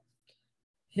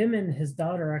him and his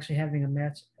daughter are actually having a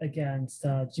match against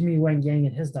Jimmy Wang Yang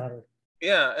and his daughter.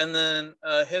 Yeah, and then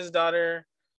his daughter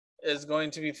is going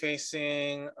to be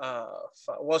facing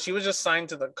well, she was just signed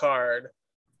to the card,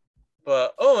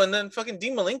 but and then fucking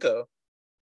Dean Malenko.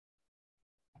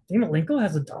 Dean Malenko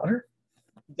has a daughter?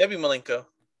 Debbie Malenko.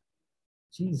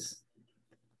 Jeez.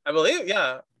 I believe,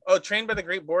 yeah. Trained by the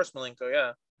great Boris Malenko,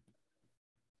 yeah.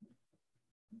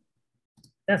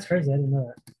 That's crazy. I didn't know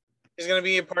that. He's going to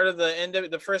be a part of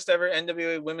the first ever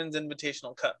NWA Women's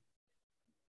Invitational Cup.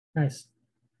 Nice.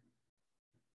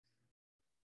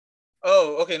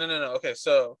 Oh, okay. No. Okay,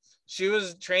 so she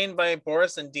was trained by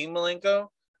Boris and Dean Malenko,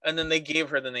 and then they gave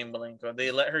her the name Malenko.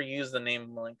 They let her use the name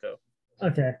Malenko.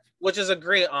 Okay. Which is a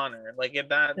great honor. Like, if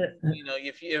that, you know,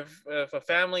 if a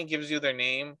family gives you their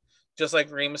name, just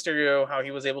like Rey Mysterio, how he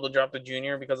was able to drop the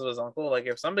junior because of his uncle. Like,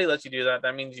 if somebody lets you do that,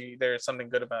 that means there's something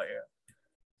good about you.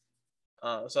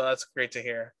 So that's great to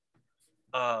hear.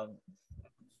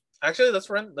 Actually, let's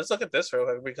look at this real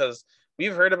quick, because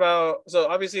we've heard about, so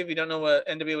obviously if you don't know what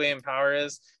NWA Empower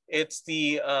is, it's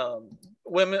the all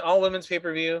women's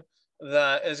pay-per-view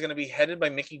that is going to be headed by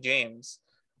Mickie James.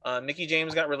 Mickie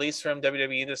James got released from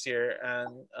WWE this year,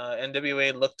 and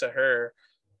NWA looked to her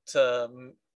to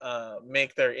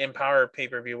make their Empower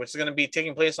pay-per-view, which is going to be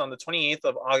taking place on the 28th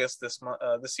of August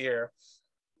this year.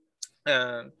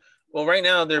 And well, right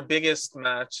now their biggest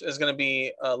match is going to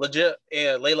be legit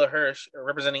Layla Hirsch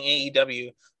representing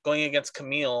AEW going against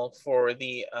Camille for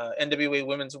the NWA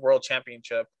Women's World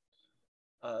Championship.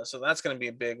 So that's going to be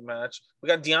a big match. We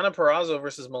got Deonna Purrazzo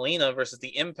versus Melina versus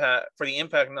the Impact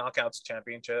Knockouts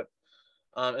Championship.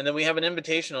 And then we have an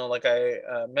invitational, like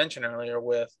I mentioned earlier,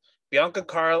 with Bianca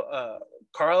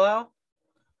Carlisle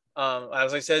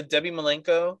As I said, Debbie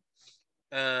Malenko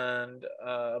and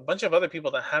a bunch of other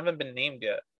people that haven't been named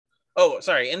yet. Oh,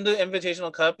 sorry. In the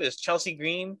Invitational Cup is Chelsea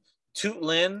Green, Toot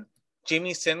Lynn,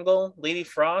 Jamie Single, Lady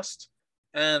Frost,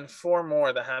 and 4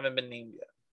 more that haven't been named yet.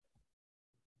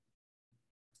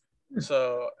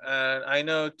 So, and I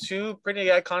know 2 pretty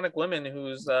iconic women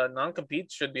whose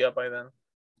non-compete should be up by then.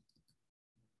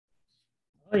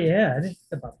 Oh yeah, I didn't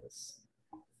think about this.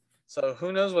 So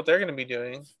who knows what they're going to be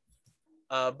doing.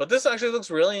 But this actually looks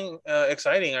really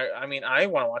exciting. I mean, I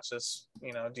want to watch this.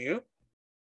 Do you?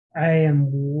 I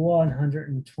am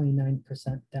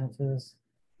 129% down for this.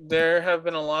 There have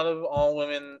been a lot of all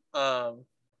women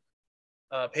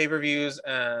pay-per-views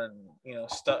and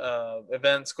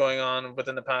events going on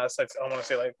within the past, I want to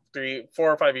say like 3,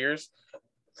 4, or 5 years.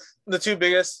 The 2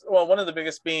 biggest, well, one of the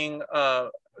biggest being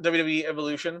WWE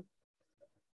Evolution,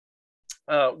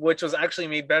 which was actually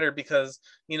made better because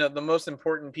the most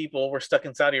important people were stuck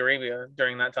in Saudi Arabia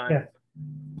during that time.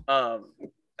 Yeah.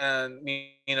 And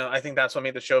I think that's what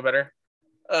made the show better.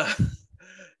 But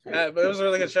it was a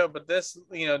really good show. But this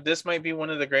might be one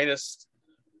of the greatest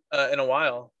in a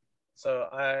while. So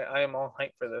I am all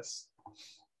hyped for this.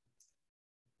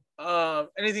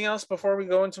 Anything else before we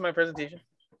go into my presentation?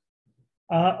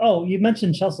 You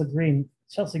mentioned Chelsea Green.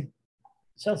 Chelsea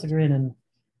Green, and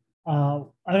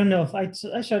I don't know if I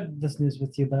shared this news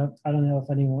with you, but I don't know if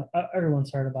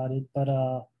everyone's heard about it. But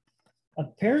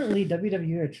apparently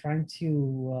WWE are trying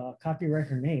to copyright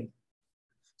her name.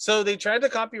 So they tried to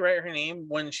copyright her name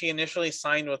when she initially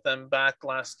signed with them back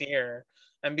last year.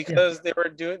 And because they were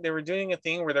doing a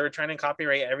thing where they were trying to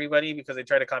copyright everybody, because they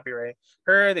tried to copyright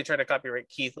her, they tried to copyright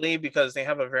Keith Lee, because they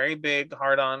have a very big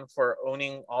hard-on for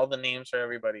owning all the names for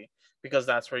everybody, because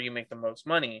that's where you make the most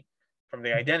money from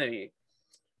the identity.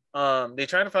 They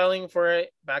tried filing for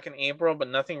it back in April, but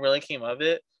nothing really came of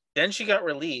it. Then she got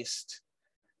released,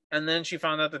 and then she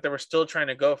found out that they were still trying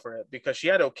to go for it because she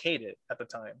had okayed it at the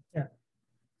time. Yeah.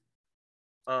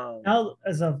 Now,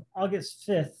 as of August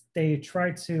 5th, they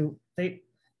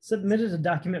submitted a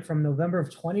document from November of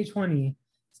 2020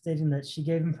 stating that she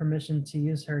gave him permission to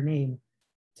use her name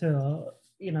to,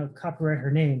 copyright her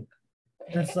name.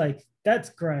 That's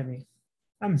grimy.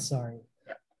 I'm sorry.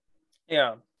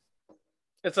 Yeah.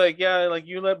 It's like, yeah, like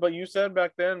you said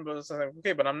back then, but it's like,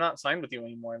 okay, but I'm not signed with you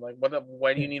anymore. Like,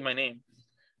 why do you need my name?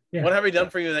 Yeah. What have I done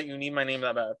for you that you need my name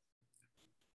that bad?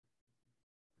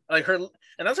 Like and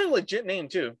that's her legit name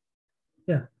too.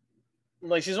 Yeah.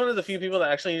 Like, she's one of the few people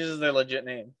that actually uses their legit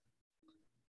name.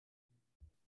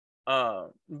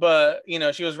 But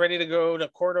she was ready to go to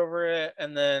court over it,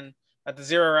 and then at the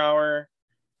 0 hour,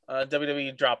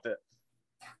 WWE dropped it.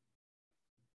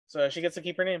 So she gets to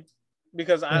keep her name,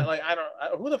 because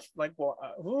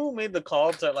who made the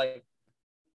call to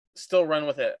still run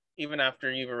with it even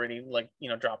after you've already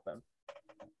dropped them?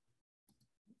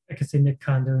 I could see Nick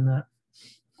Khan doing that.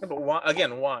 Yeah, but why?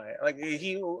 Again, why? Like,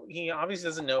 he obviously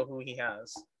doesn't know who he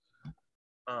has.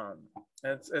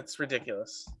 It's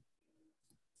ridiculous.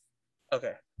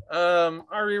 Okay.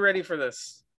 Are we ready for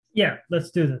this? Yeah, let's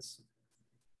do this.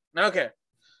 Okay.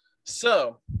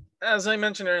 So, as I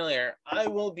mentioned earlier, I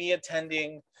will be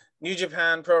attending New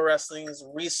Japan Pro Wrestling's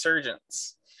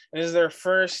Resurgence. It is their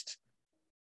first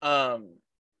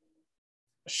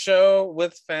show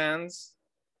with fans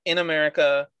in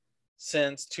America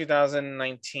since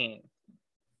 2019.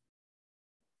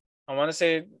 I want to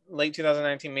say late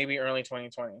 2019, maybe early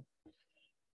 2020.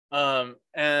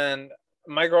 And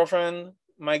my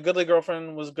goodly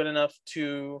girlfriend was good enough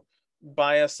to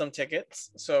buy us some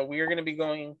tickets. So we are going to be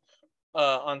going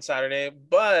on Saturday,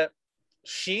 but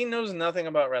she knows nothing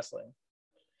about wrestling.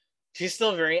 She's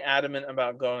still very adamant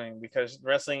about going because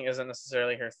wrestling isn't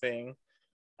necessarily her thing.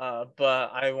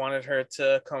 But I wanted her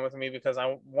to come with me because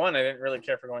I didn't really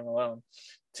care for going alone.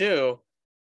 2,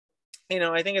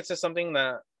 I think it's just something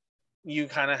that you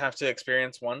kind of have to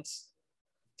experience once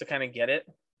to kind of get it.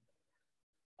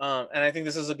 And I think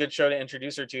this is a good show to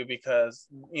introduce her to because,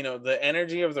 the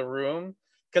energy of the room,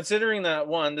 considering that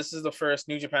 1, this is the first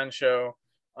New Japan show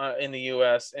in the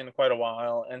US in quite a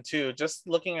while. And 2, just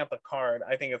looking at the card,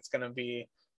 I think it's going to be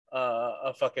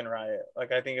a fucking riot.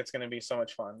 Like, I think it's going to be so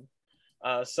much fun.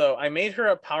 So I made her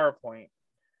a PowerPoint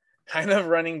kind of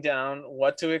running down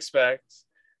what to expect,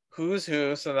 who's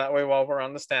who, so that way while we're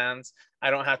on the stands, I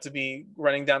don't have to be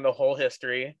running down the whole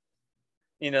history,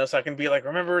 so I can be like,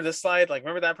 remember this slide, like,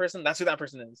 remember that person? That's who that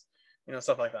person is,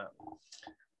 stuff like that.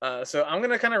 So I'm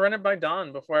going to kind of run it by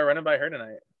Dawn before I run it by her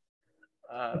tonight.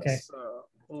 Okay. So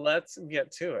let's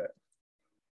get to it.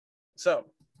 So,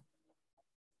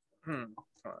 hold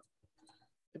on.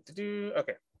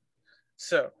 Okay.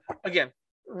 So again,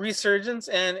 Resurgence,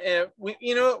 and if we,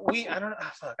 you know, we, I don't know,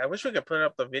 fuck, I wish we could put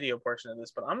up the video portion of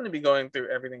this, but I'm going to be going through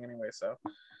everything anyway. So,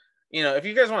 you know, if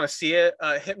you guys want to see it,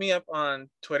 hit me up on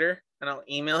Twitter and I'll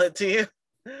email it to you.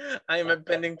 I am at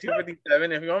Pending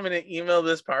 257. If you want me to email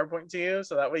this PowerPoint to you,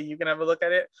 so that way you can have a look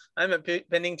at it, I'm at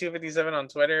Pending 257 on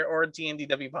Twitter, or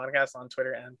TNDW Podcast on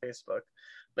Twitter and Facebook.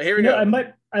 But here we go.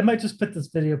 I might just put this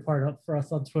video part up for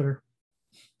us on Twitter.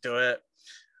 Do it.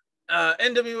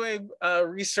 NWA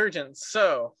Resurgence.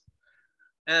 So,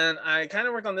 and I kind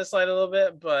of worked on this slide a little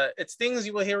bit, but it's things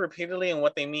you will hear repeatedly and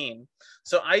what they mean.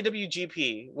 So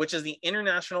IWGP, which is the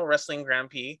International Wrestling Grand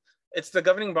Prix, it's the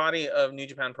governing body of New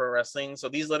Japan Pro Wrestling. So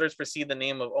these letters precede the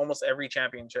name of almost every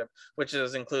championship, which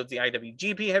includes the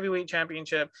IWGP Heavyweight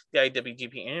Championship, the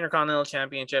IWGP Intercontinental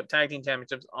Championship, Tag Team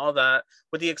Championships, all that,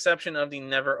 with the exception of the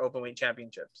Never Openweight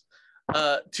Championships.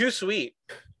 Too Sweet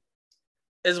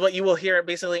is what you will hear at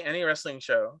basically any wrestling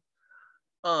show.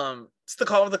 It's the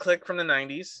Call of the Click from the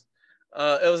 90s.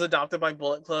 It was adopted by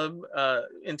Bullet Club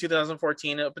in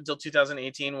 2014 up until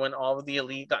 2018, when all of the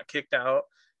Elite got kicked out.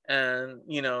 And,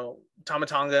 you know, Tama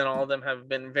Tonga and all of them have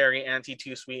been very anti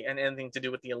Too Sweet and anything to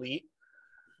do with the Elite.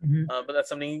 Mm-hmm. But that's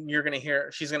something you're going to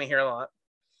hear. She's going to hear a lot.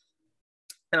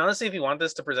 And honestly, if you want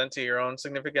this to present to your own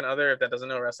significant other, if that doesn't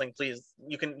know wrestling, please,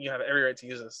 you have every right to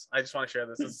use this. I just want to share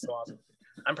this. This is so awesome.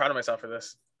 I'm proud of myself for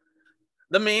this.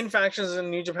 The main factions in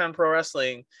New Japan Pro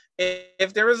Wrestling.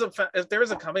 If there is a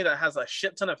company that has a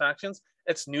shit ton of factions,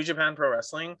 it's New Japan Pro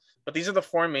Wrestling. But these are the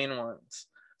four main ones.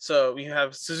 So we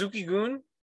have Suzuki-gun,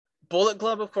 Bullet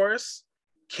Club, of course,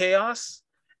 Chaos,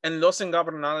 and Los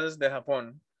Ingobernables de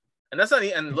Japón. And that's not,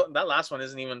 and that last one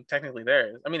isn't even technically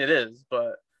theirs. I mean, it is,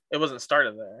 but it wasn't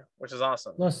started there, which is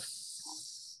awesome.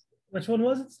 Which one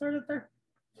was it started there?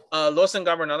 Los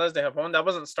Ingobernables de Japón. That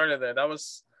wasn't started there. That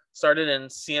was started in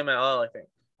CMLL, I think.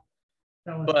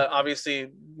 But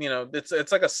obviously, you know,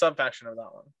 it's like a sub faction of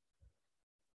that one.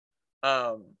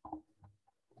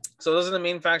 So those are the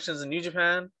main factions in New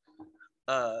Japan.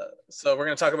 So we're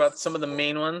gonna talk about some of the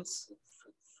main ones.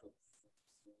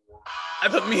 I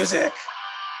put music.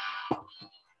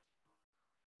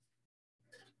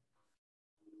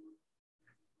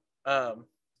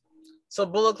 So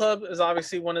Bullet Club is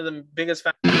obviously one of the biggest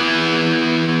factions.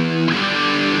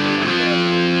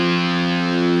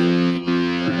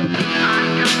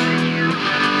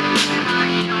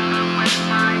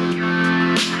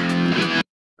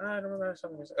 I don't remember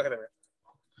something. Okay, there we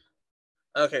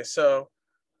go. Okay, so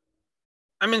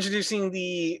I'm introducing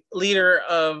the leader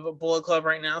of Bullet Club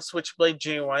right now, Switchblade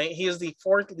Jay White. He is the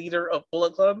fourth leader of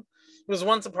Bullet Club. He was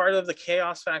once a part of the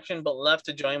Chaos faction, but left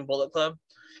to join Bullet Club.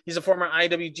 He's a former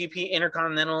IWGP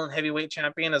Intercontinental and Heavyweight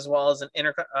Champion, as well as an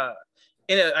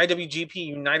IWGP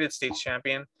United States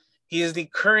Champion. He is the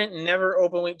current Never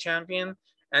Openweight Champion,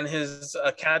 and his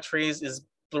catchphrase is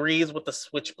 "Breathe with the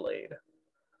Switchblade."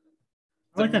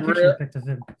 I like that picture you picked of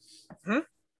him. I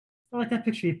like that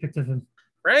picture you picked of him.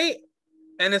 Right?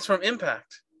 And it's from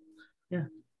Impact. Yeah.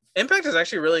 Impact is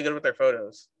actually really good with their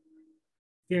photos.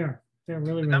 Yeah, they're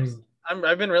really good.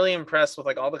 I've been really impressed with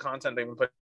like all the content they've been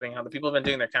putting, how the people have been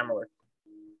doing their camera work.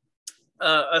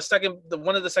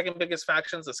 One of the second biggest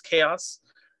factions is Chaos.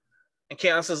 And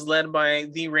Chaos is led by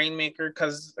the Rainmaker,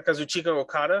 Kazuchika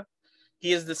Okada.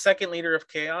 He is the second leader of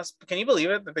Chaos. Can you believe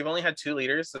it that they've only had two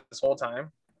leaders this whole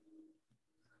time?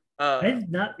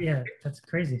 That's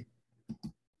crazy.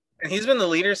 And he's been the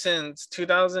leader since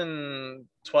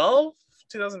 2012,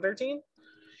 2013.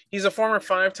 He's a former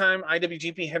 5-time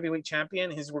IWGP Heavyweight Champion.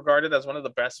 He's regarded as one of the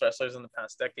best wrestlers in the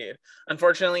past decade.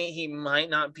 Unfortunately, he might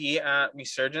not be at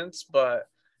Resurgence, but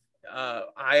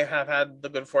I have had the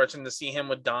good fortune to see him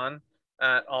with Don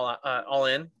at All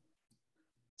In.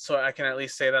 So I can at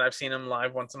least say that I've seen him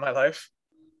live once in my life.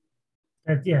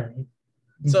 He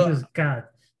was God.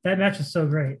 That match is so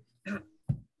great.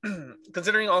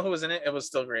 Considering all who was in it, it was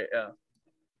still great. Yeah.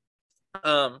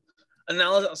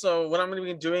 Analysis. So what I'm going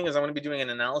to be doing is I'm going to be doing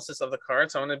an analysis of the card.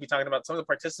 So I'm going to be talking about some of the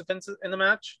participants in the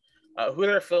match, who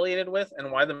they're affiliated with,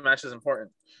 and why the match is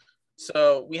important.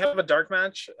 So we have a dark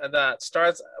match that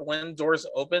starts when doors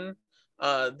open.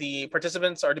 The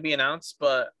participants are to be announced,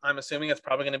 but I'm assuming it's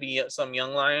probably going to be some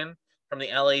young lion from the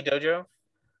LA dojo.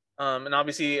 And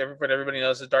obviously, what everybody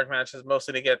knows is dark match is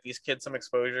mostly to get these kids some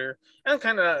exposure and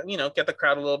kind of, get the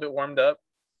crowd a little bit warmed up.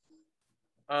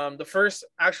 The first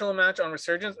actual match on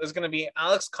Resurgence is going to be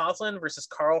Alex Coughlin versus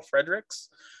Carl Fredericks.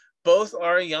 Both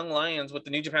are young lions with the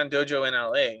New Japan Dojo in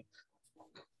LA.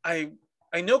 I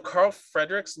know Carl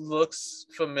Fredericks looks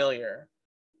familiar,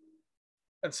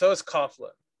 and so is Coughlin.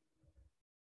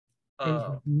 I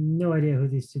have no idea who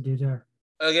these two dudes are.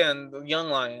 Again, the young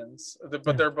lions,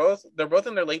 but they're both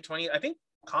in their late 20s. I think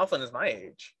Coughlin is my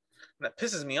age, and that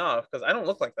pisses me off because I don't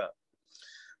look like that.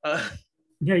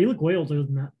 Yeah, you look way older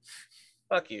than that.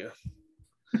 Fuck you.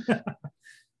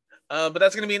 But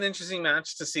that's going to be an interesting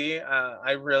match to see.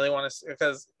 I really want to see,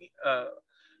 because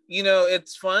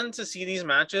it's fun to see these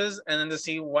matches and then to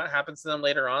see what happens to them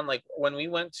later on. Like when we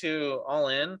went to All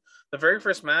In, the very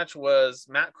first match was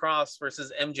Matt Cross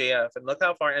versus MJF, and look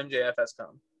how far MJF has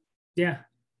come. Yeah.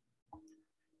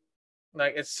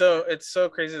 Like it's so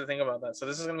crazy to think about that. So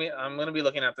I'm gonna be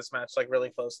looking at this match like really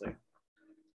closely.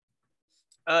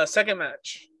 Second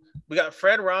match, we got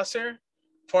Fred Rosser,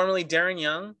 formerly Darren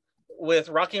Young, with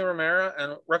Rocky Romero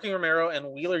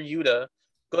and Wheeler Yuta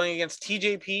going against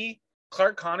TJP,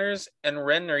 Clark Connors, and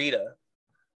Ren Narita.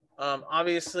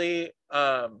 Obviously,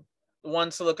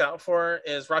 ones to look out for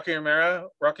is Rocky Romero,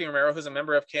 who's a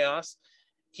member of Chaos.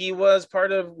 He was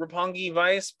part of Roppongi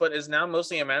Vice, but is now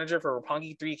mostly a manager for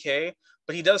Roppongi 3K.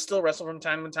 But he does still wrestle from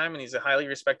time to time, and he's a highly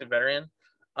respected veteran.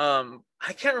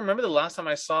 I can't remember the last time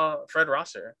I saw Fred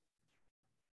Rosser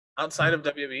outside of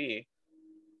WWE.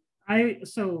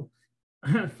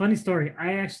 Funny story.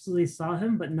 I actually saw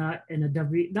him, but not in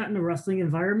a wrestling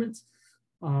environment.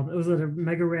 It was at a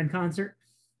Mega Ran concert.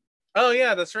 Oh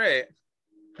yeah, that's right.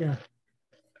 Yeah.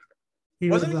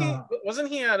 Wasn't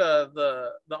he at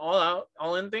the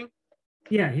all in thing?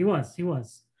 Yeah, he was.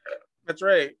 That's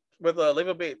right, with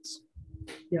Leva Bates.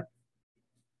 Yeah.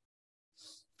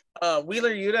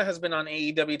 Wheeler Yuta has been on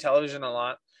AEW television a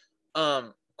lot.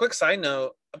 Quick side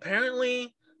note,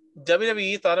 apparently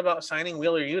WWE thought about signing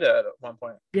Wheeler Yuta at one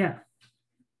point. Yeah.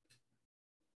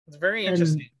 It's very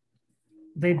interesting.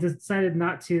 They decided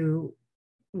not to,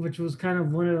 which was kind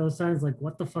of one of those signs like,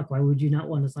 what the fuck? Why would you not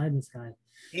want to sign this guy?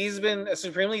 He's been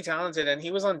supremely talented, and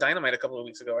he was on Dynamite a couple of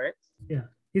weeks ago, right? Yeah.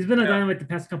 He's been on Dynamite the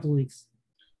past couple of weeks.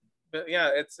 But yeah,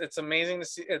 it's amazing to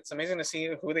see. It's amazing to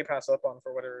see who they pass up on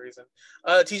for whatever reason.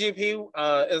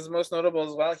 TJP is most notable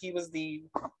as well. He was the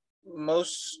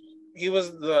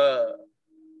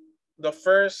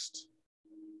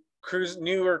first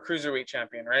newer cruiserweight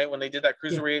champion, right? When they did that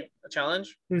cruiserweight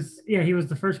challenge. He was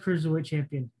the first cruiserweight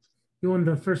champion. He won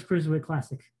the first cruiserweight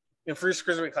classic. The first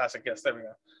cruiserweight classic, yes, there we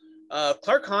go.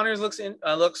 Clark Connors looks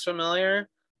familiar.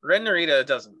 Ren Narita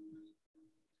doesn't.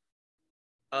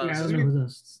 I don't know who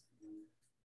those.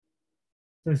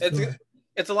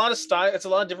 It's a lot of style. It's a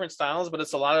lot of different styles, but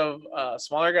it's a lot of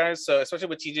smaller guys. So especially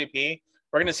with TJP,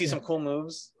 we're gonna see some cool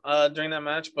moves during that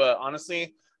match. But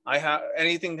honestly, I have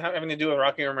anything having to do with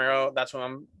Rocky Romero. That's what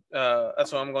I'm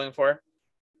going for.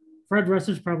 Fred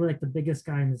Rosser's probably like the biggest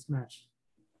guy in this match.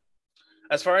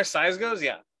 As far as size goes,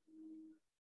 yeah.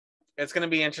 It's going to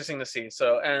be interesting to see.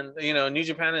 So, and New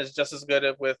Japan is just as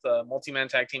good with multi-man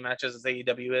tag team matches as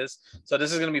AEW is. So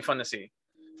this is going to be fun to see.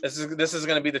 This is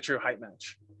going to be the true hype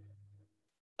match.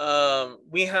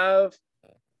 We have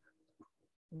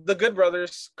the Good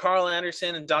Brothers, Carl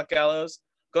Anderson and Doc Gallows,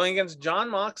 going against Jon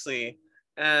Moxley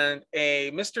and a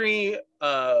mystery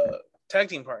tag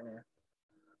team partner.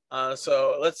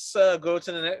 So let's go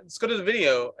to the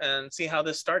video and see how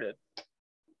this started.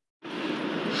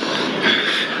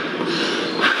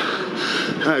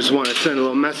 I just want to send a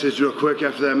little message real quick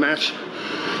after that match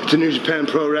to New Japan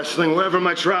Pro Wrestling. Wherever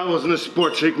my travels in the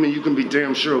sport take me, you can be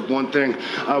damn sure of one thing.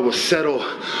 I will settle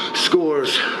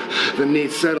scores that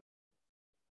need settling.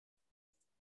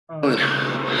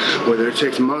 Whether it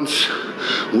takes months,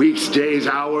 weeks, days,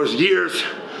 hours, years,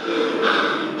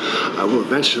 I will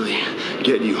eventually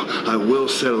get you. I will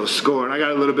settle a score. And I got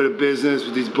a little bit of business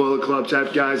with these Bullet Club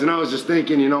type guys. And I was just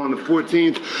thinking, on the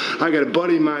 14th, I got a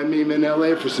buddy of mine meeting me in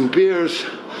LA for some beers.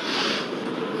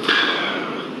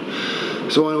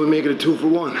 So why don't we make it a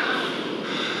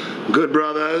 2-for-1? Good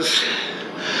Brothers,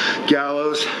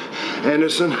 Gallows,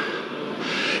 Anderson.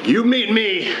 You meet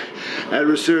me at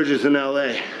Resurgence in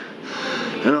LA.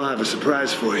 And I'll have a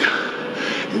surprise for you.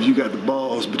 If you got the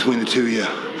balls between the two of you.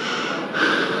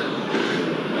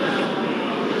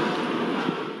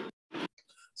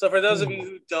 So for those of you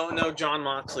who don't know Jon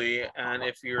Moxley, and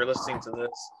if you're listening to this,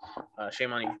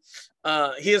 shame on you.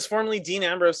 He is formerly Dean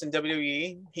Ambrose in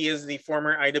WWE. He is the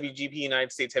former IWGP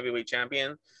United States Heavyweight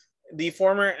Champion, the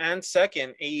former and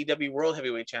second AEW World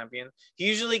Heavyweight Champion. He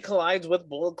usually collides with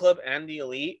Bullet Club and the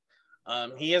Elite.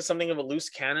 He is something of a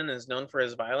loose cannon and is known for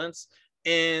his violence.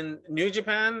 In New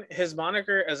Japan, his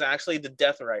moniker is actually the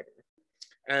Death Rider.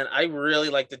 And I really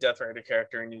like the Death Rider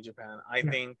character in New Japan. I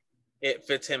think it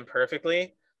fits him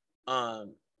perfectly.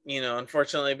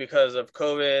 Unfortunately, because of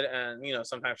COVID and,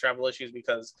 sometimes travel issues,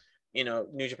 because,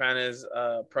 New Japan is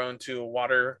prone to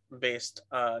water-based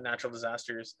natural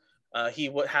disasters.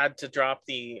 He had to drop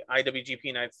the IWGP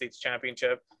United States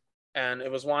Championship, and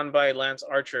it was won by Lance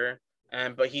Archer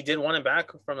but he did want it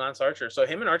back from Lance Archer. So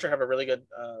him and Archer have a really good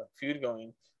feud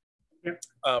going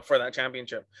for that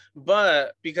championship.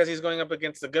 But because he's going up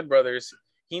against the Good Brothers,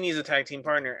 he needs a tag team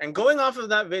partner. And going off of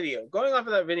that video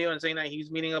and saying that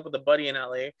he's meeting up with a buddy in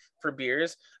LA for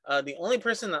beers, the only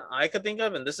person that I could think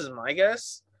of, and this is my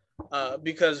guess,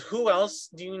 because who else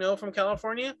do you know from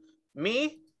California?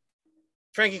 Me,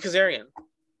 Frankie Kazarian.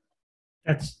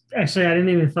 That's actually, I didn't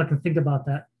even fucking think about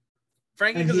that.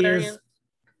 Frankie Kazarian,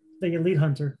 the Elite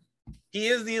Hunter. He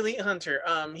is the Elite Hunter.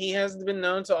 He has been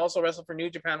known to also wrestle for New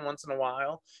Japan once in a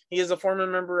while. He is a former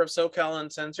member of SoCal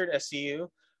Uncensored, SCU.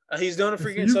 He's known for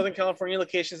frequent Southern California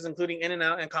locations, including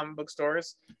In-N-Out and comic book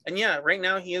stores. And yeah, right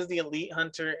now he is the Elite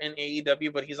Hunter in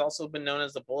AEW, but he's also been known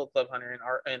as the Bullet Club Hunter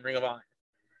in Ring of Honor.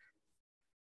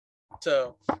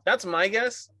 So that's my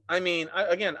guess. I mean,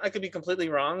 I could be completely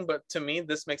wrong, but to me,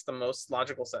 this makes the most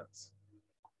logical sense.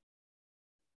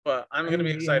 But I'm going to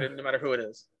be excited no matter who it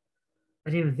is. I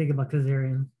didn't even think about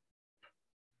Kazarian.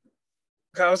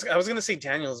 I was going to say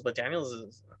Daniels, but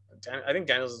I think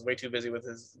Daniels is way too busy with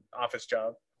his office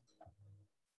job.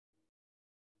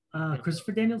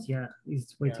 Christopher Daniels, yeah,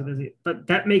 he's way too busy. But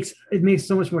it makes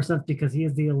so much more sense because he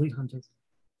is the Elite Hunter.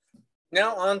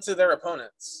 Now on to their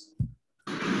opponents.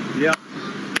 Yep.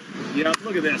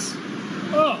 Look at this.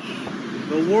 Oh,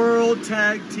 the World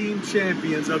Tag Team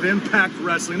Champions of Impact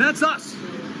Wrestling. That's us.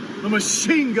 The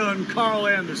Machine Gun Carl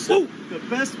Anderson. Ooh. The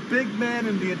best big man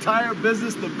in the entire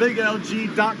business, the Big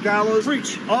LG, Doc Gallows.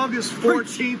 Preach. August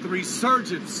 14th,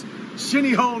 Resurgence.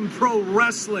 Shinihon Pro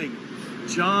Wrestling.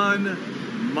 John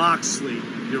Moxley.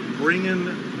 You're bringing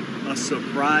a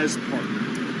surprise partner.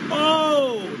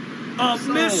 Oh, a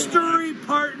mystery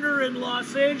partner in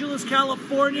Los Angeles,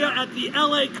 California at the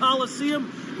LA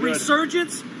Coliseum. Good.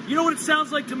 Resurgence. You know what it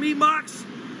sounds like to me, Mox?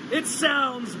 It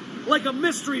sounds like a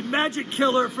mystery magic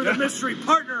killer for the mystery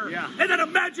partner. Yeah. And then a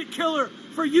magic killer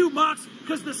for you, Mox,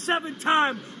 because the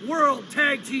 7-time World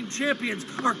Tag Team Champions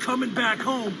are coming back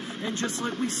home. And just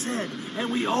like we said,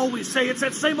 and we always say, it's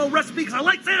that same old recipe, because I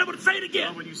like saying it, I'm going to say it again.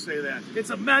 Well, when you say that.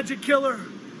 It's a magic killer,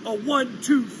 a 1,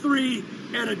 2, 3,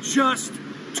 and a just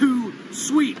too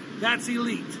sweet. That's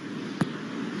Elite.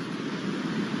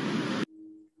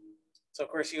 So, of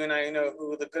course, you and I know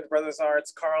who the Good Brothers are.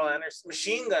 It's Carl Anderson,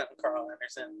 Machine Gun Carl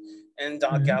Anderson, and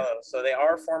Doc Gallows. So they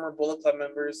are former Bullet Club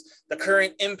members, the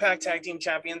current Impact Tag Team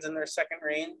Champions in their second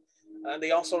reign.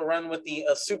 They also run with the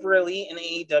Super Elite in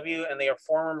AEW, and they are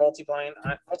former multi-time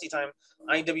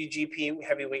IWGP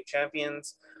Heavyweight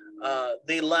Champions.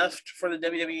 They left for the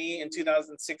WWE in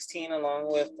 2016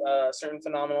 along with a certain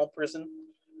phenomenal person.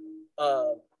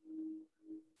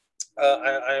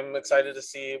 I'm excited to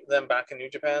see them back in New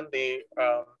Japan. They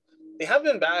have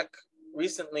been back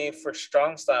recently for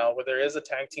Strong Style, where there is a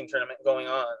tag team tournament going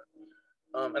on,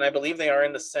 and I believe they are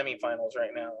in the semifinals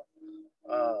right now.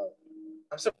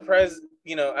 I'm surprised,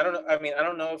 I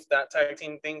don't know if that tag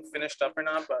team thing finished up or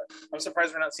not, but I'm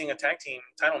surprised we're not seeing a tag team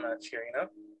title match here.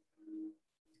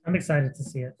 I'm excited to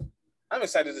see it. I'm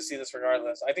excited to see this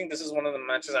regardless. I think this is one of the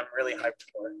matches I'm really hyped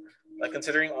for. Like,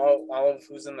 considering all of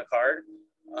who's in the card,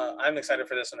 I'm excited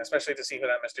for this one, especially to see who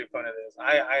that mystery opponent is.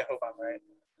 I hope I'm right.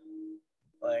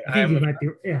 Like, I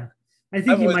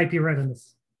think you might be right on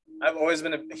this. I've always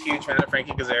been a huge fan of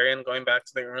Frankie Kazarian, going back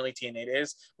to the early TNA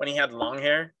days when he had long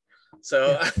hair.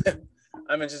 So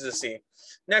I'm interested to see.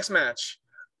 Next match,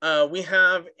 we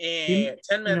have a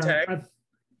 10-man tag.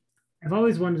 I've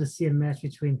always wanted to see a match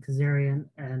between Kazarian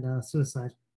and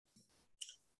Suicide.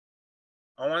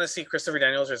 I want to see Christopher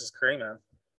Daniels versus Curry Man.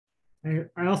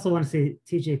 I also want to see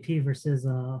TJP versus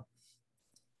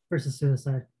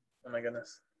Suicide. Oh my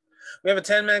goodness. We have a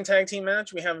 10-man tag team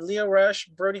match. We have Lio Rush,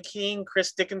 Brody King,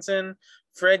 Chris Dickinson,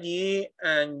 Fred Yee,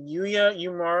 and Yuya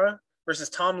Uemura versus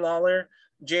Tom Lawler,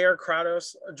 J.R.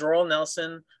 Kratos, Joel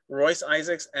Nelson, Royce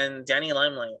Isaacs, and Danny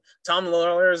Limelight. Tom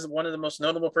Lawler is one of the most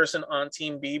notable person on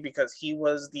Team B because he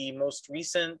was the most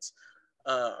recent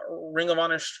Ring of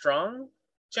Honor Strong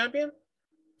champion.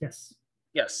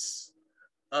 Yes.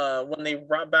 When they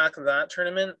brought back that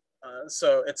tournament.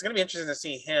 So it's going to be interesting to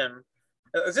see him.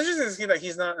 It's interesting to see that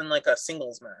he's not in like a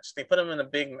singles match. They put him in a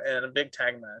big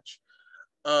tag match.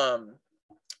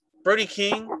 Brody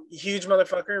King, huge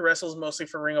motherfucker, wrestles mostly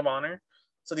for Ring of Honor.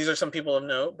 So these are some people of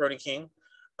note. Brody King.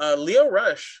 Lio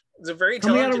Rush is a very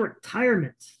talented. Coming out of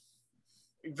retirement.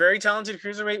 Very talented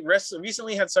cruiserweight.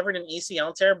 Recently had suffered an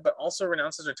ACL tear, but also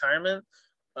renounced his retirement.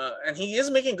 And he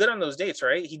is making good on those dates,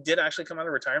 right? He did actually come out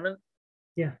of retirement.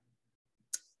 Yeah.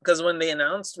 Because when they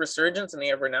announced Resurgence and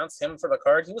they ever announced him for the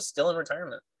card, he was still in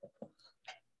retirement.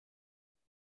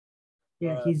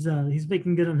 Yeah, he's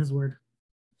making good on his word.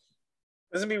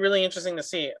 This would be really interesting to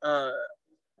see.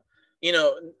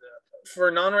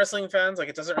 for non-wrestling fans, like,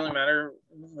 it doesn't really matter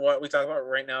what we talk about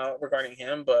right now regarding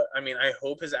him, but I mean, I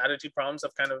hope his attitude problems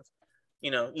have kind of,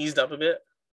 eased up a bit.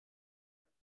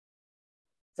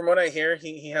 From what I hear,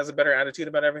 he has a better attitude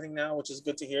about everything now, which is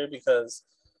good to hear, because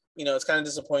it's kind of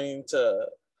disappointing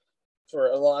for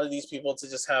a lot of these people to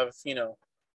just have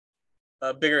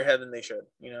a bigger head than they should.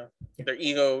 Their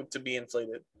ego to be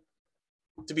inflated,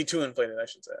 to be too inflated, I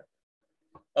should say.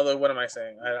 Although, what am I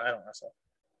saying? I don't wrestle.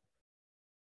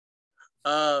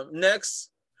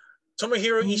 Next,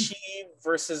 Tomohiro Ishii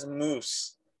versus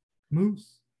Moose.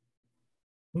 Moose.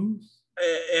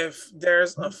 If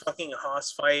there's a fucking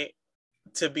Haas fight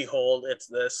to behold, it's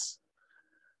this.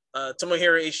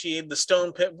 Tomohiro Ishii, the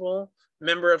Stone Pitbull,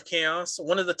 member of Chaos,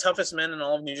 one of the toughest men in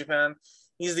all of New Japan.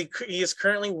 He is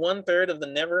currently 1/3 of the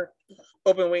Never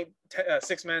Openweight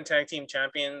 6-man tag team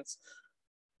champions.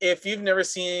 If you've never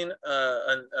seen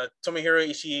a Tomohiro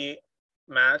Ishii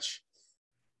match,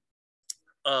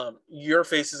 your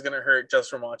face is gonna hurt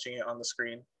just from watching it on the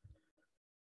screen.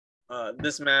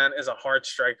 This man is a hard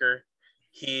striker.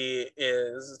 He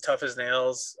is tough as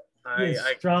nails.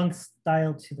 Strong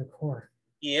style to the core.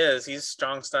 He is. He's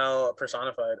strong style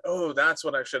personified. Oh, that's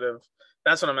what I'm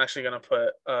actually gonna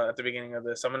put at the beginning of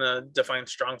this. I'm gonna define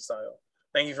strong style.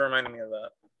 Thank you for reminding me of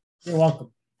that. You're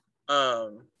welcome.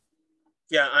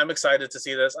 Yeah, I'm excited to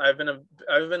see this. I've been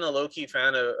a low-key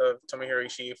fan of Tomohiro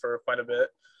Ishii for quite a bit.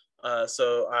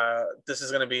 So this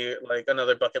is gonna be like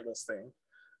another bucket list thing.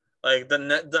 Like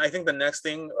I think the next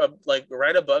thing, like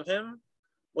right above him,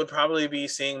 would probably be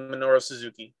seeing Minoru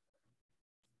Suzuki.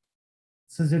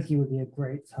 Suzuki would be a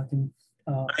great fucking.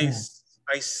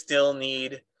 I still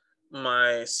need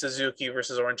my Suzuki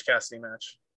versus Orange Cassidy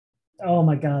match. Oh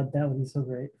my god, that would be so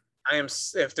great.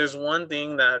 If there's one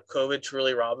thing that COVID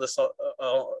truly robbed us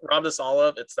all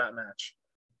of, it's that match.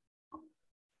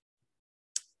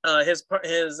 His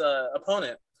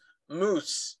opponent,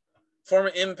 Moose,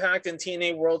 former Impact and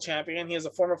TNA World Champion. He is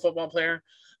a former football player.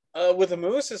 With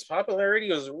Moose, his popularity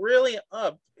was really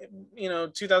up,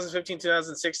 2015,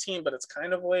 2016, but it's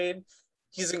kind of waned.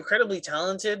 He's incredibly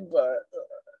talented, but,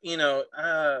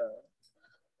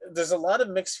 there's a lot of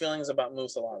mixed feelings about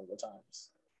Moose a lot of the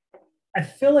times. I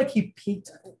feel like he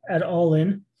peaked at All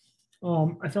In.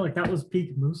 I feel like that was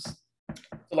peak Moose.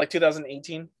 So like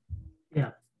 2018?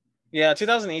 Yeah. Yeah,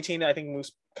 2018, I think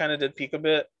Moose kind of did peak a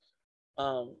bit.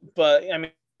 But, I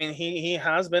mean, he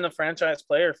has been a franchise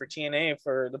player for TNA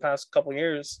for the past couple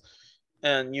years,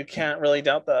 and you can't really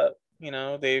doubt that.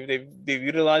 They've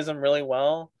utilized him really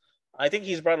well. I think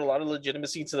he's brought a lot of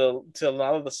legitimacy to a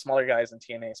lot of the smaller guys in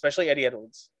TNA, especially Eddie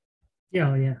Edwards.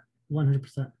 Yeah,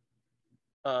 100%.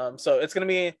 So it's gonna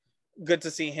be good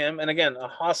to see him. And again, a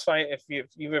Haas fight, if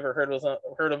you've ever heard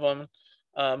of him,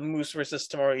 Moose versus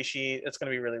Tomohiro Ishii, it's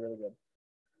gonna be really, really good.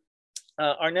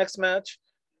 Our next match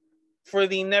for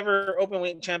the Never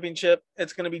Openweight Championship,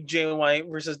 it's going to be Jay White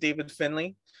versus David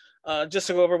Finlay. Just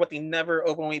to go over what the Never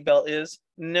Openweight belt is.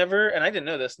 Never, and I didn't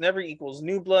know this, Never equals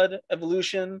New Blood,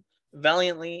 Evolution,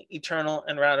 Valiantly, Eternal,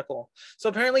 and Radical. So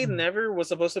apparently Never was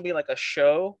supposed to be like a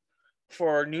show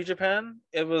for New Japan.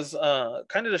 It was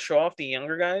kind of to show off the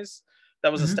younger guys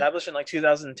that was established in like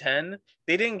 2010.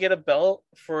 They didn't get a belt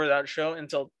for that show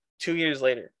until 2 years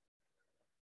later.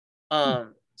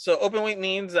 So open weight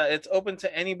means that it's open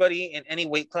to anybody in any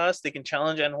weight class. They can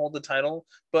challenge and hold the title,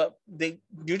 but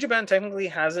New Japan technically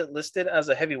has it listed as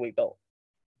a heavyweight belt.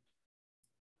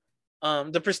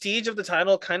 The prestige of the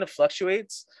title kind of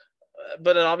fluctuates,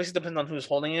 but it obviously depends on who's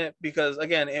holding it, because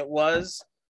again, it was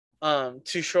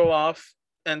to show off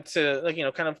and to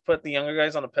kind of put the younger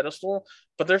guys on a pedestal,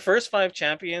 but their first 5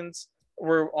 champions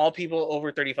were all people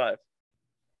over 35.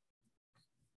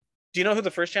 Do you know who the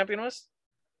first champion was?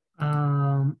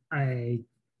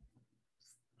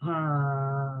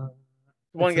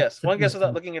 One guess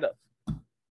without looking it up.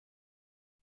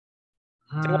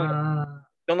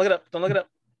 Don't look it up.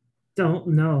 Don't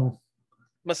know.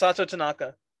 Masato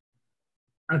Tanaka.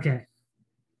 Okay.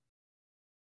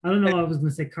 I don't know. I was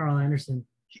gonna say Carl Anderson.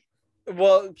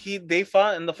 Well, they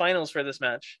fought in the finals for this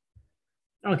match.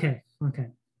 Okay.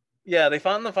 Yeah, they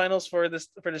fought in the finals for this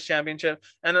championship,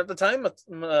 and at the time,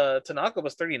 Tanaka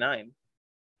was 39.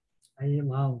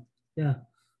 Wow. Yeah.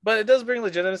 But it does bring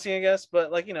legitimacy, I guess.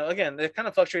 But again, it kind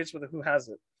of fluctuates with who has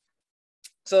it.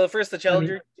 So first, the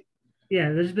challenger.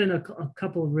 There's been a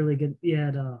couple of really good.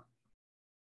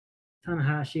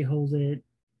 Tanahashi holds it.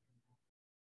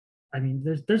 I mean,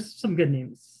 there's some good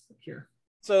names here.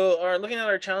 So, looking at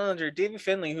our challenger, David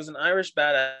Finlay, who's an Irish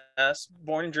badass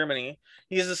born in Germany.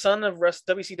 He is the son of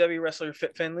WCW wrestler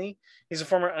Fit Finlay. He's a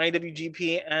former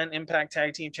IWGP and Impact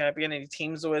Tag Team Champion, and he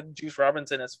teams with Juice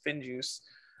Robinson as Finn Juice.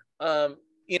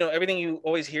 everything you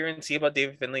always hear and see about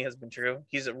David Finlay has been true.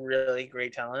 He's a really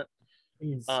great talent.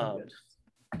 He is so good.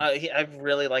 I've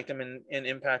really liked him in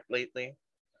Impact lately.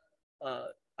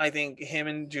 I think him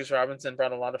and Juice Robinson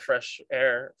brought a lot of fresh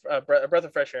air, a breath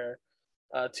of fresh air,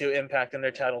 to Impact in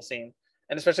their title scene,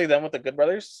 and especially them with the Good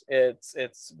Brothers.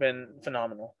 It's been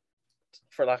phenomenal,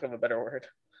 for lack of a better word.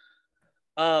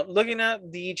 Looking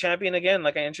at the champion again,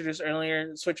 like I introduced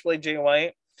earlier, Switchblade Jay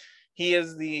White. He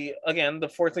is the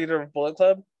fourth leader of Bullet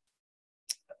Club.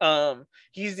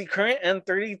 He's the current and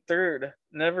 33rd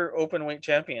never open weight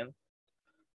champion.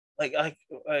 Like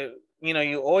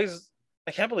you always,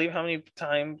 I can't believe how many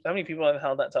people have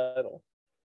held that title.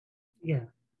 Yeah,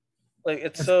 like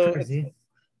it's that's so crazy.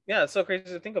 it's so crazy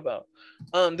to think about.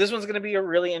 This one's gonna be a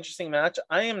really interesting match.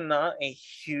 I am not a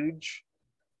huge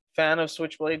fan of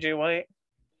Switchblade Jay White.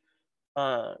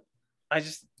 I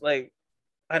just I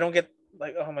don't get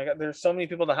oh my god, there's so many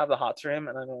people that have the hots for him,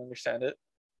 and I don't understand it.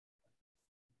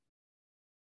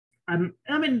 I'm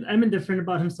indifferent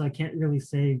about him, so I can't really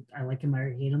say I like him or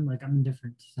hate him. Like, I'm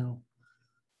indifferent. So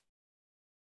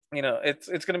it's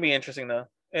going to be interesting though.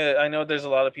 I know there's a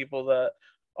lot of people that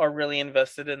are really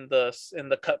invested in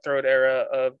the cutthroat era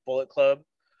of Bullet Club.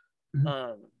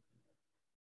 Mhm.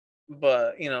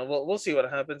 But we'll see what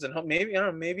happens, and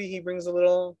maybe he brings a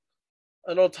little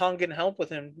Tongan help with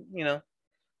him,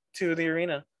 to the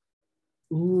arena.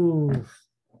 Ooh,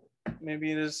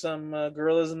 Maybe there's some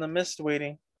gorillas in the mist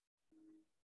waiting.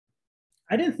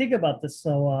 I didn't think about this.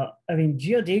 So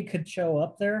God could show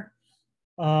up there,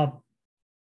 but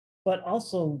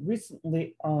also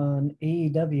recently on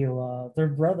AEW, their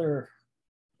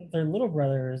little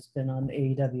brother has been on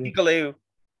AEW. Hikuleo.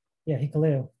 Yeah,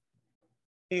 Hikuleo.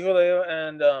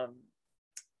 And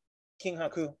King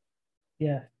Haku.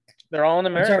 Yeah, they're all in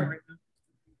America.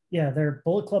 Yeah, they're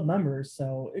Bullet Club members,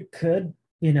 so it could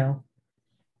be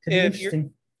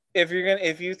interesting. If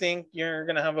you think you're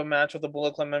gonna have a match with a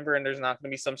Bullet Club member and there's not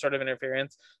gonna be some sort of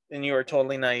interference, then you are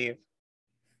totally naive.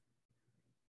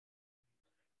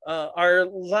 Our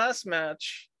last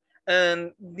match,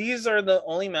 and these are the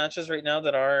only matches right now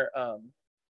that are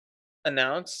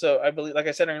announced. So I believe, like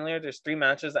I said earlier, there's 3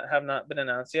 matches that have not been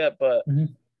announced yet, but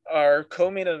our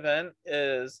co-main event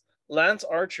is Lance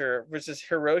Archer versus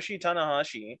Hiroshi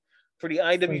Tanahashi for the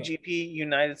IWGP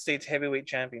United States Heavyweight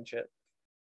Championship.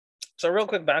 So real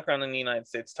quick background on the United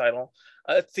States title.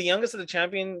 It's the youngest of the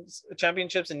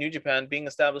championships in New Japan, being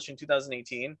established in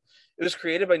 2018. It was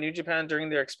created by New Japan during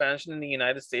their expansion in the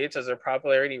United States as their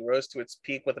popularity rose to its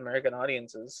peak with American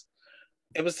audiences.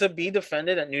 It was to be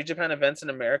defended at New Japan events in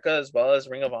America as well as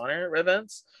Ring of Honor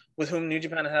events, with whom New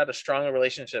Japan had a strong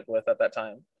relationship with at that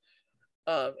time.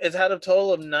 It's had a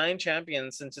total of 9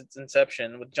 champions since its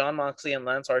inception, with Jon Moxley and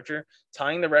Lance Archer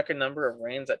tying the record number of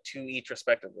reigns at 2 each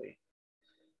respectively.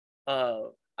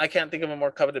 I can't think of a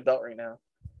more coveted belt right now.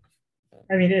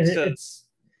 I mean, it's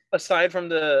aside from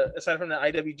the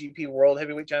IWGP World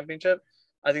Heavyweight Championship,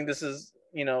 I think this is,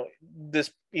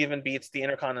 this even beats the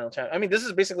Intercontinental Champion. I mean, this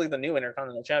is basically the new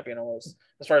Intercontinental Champion almost,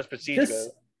 as far as prestige goes.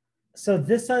 So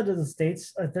this side of the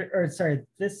states,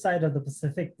 this side of the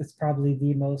Pacific, it's probably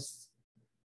the most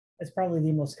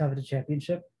coveted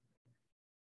championship.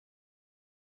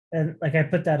 And I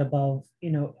put that above,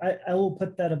 I will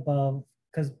put that above,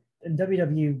 because in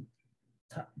WWE,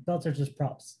 belts are just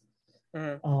props.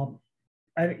 Mm-hmm.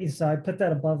 I put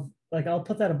that above, I'll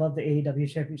put that above the AEW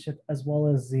championship as well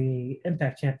as the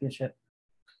Impact championship.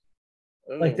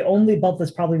 Ooh. The only belt that's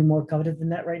probably more coveted than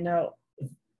that right now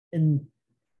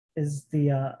is the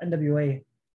NWA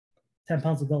 10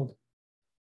 pounds of gold.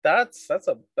 That's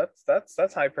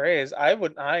high praise. I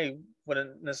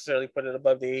wouldn't necessarily put it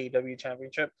above the AEW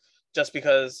championship just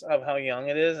because of how young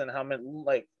it is and how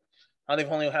many how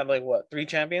they've only had 3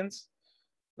 champions.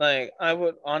 I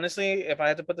would honestly, if I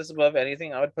had to put this above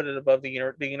anything, I would put it above the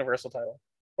Universal title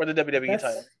or the WWE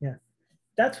title. Yeah,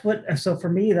 that's what. So for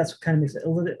me, that's what kind of makes it a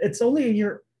little. It's only a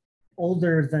year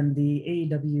older than the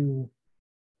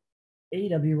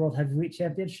AEW World Heavyweight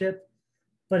Championship,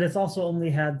 but it's also only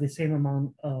had the same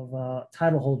amount of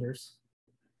title holders.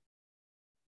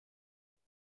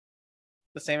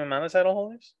 The same amount of title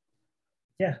holders?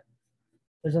 Yeah,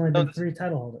 there's only been 3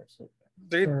 title holders.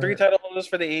 Three title holders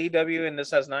for the AEW, and this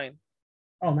has 9.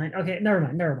 Oh, 9. Okay, never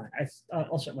mind.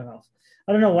 I'll shut my mouth.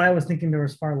 I don't know why I was thinking there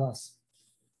was far less.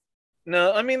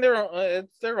 No, I mean they're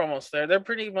almost there. They're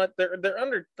pretty much they're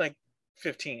under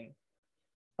 15.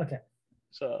 Okay.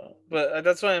 So, but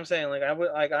that's why I'm saying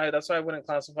that's why I wouldn't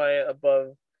classify it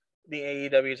above the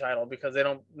AEW title, because they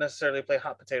don't necessarily play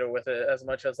hot potato with it as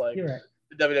much as You're right.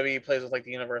 the WWE plays with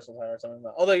the Universal title or something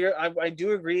like that. Although I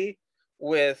do agree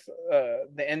with the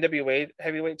NWA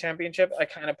Heavyweight Championship, I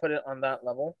kind of put it on that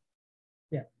level.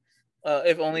 Yeah.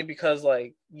 If only because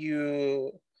like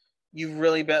you've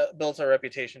really built a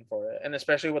reputation for it, and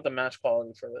especially with the match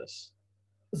quality for this.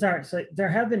 Sorry, so there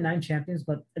have been 9 champions,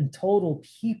 but in total,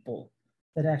 people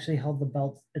that actually held the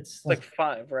belt, it's like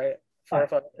 5, right? 4 or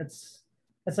 5. It's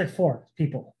like 4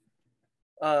 people.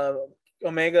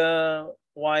 Omega,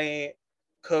 White,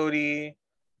 Cody,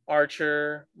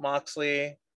 Archer,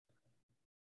 Moxley.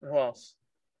 Who else?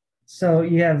 So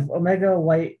you have Omega,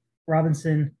 White,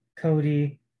 Robinson,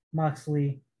 Cody,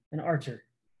 Moxley, and Archer.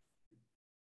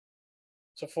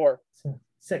 So 4. So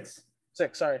 6.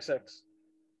 6. Sorry, 6.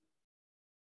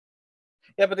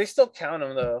 Yeah, but they still count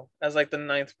him though as like the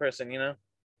 9th person, you know?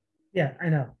 Yeah, I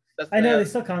know. I know they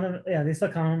still count him. Yeah, they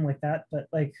still count him like that. But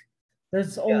like,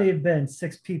 there's only been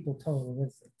 6 people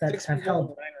total that have held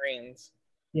 9 reigns.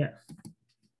 Yeah,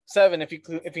 7 if you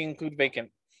include vacant.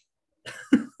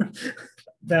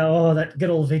 that good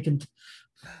old vacant.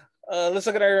 Let's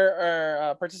look at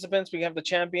our participants. We have the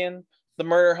champion, the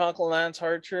Murder Hawk Lance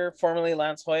Archer, formerly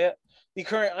Lance Hoyt, the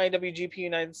current IWGP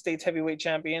United States Heavyweight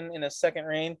Champion in his second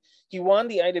reign. He won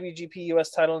the IWGP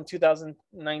US title in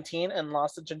 2019 and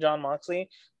lost it to Jon Moxley,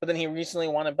 but then he recently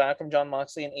won it back from Jon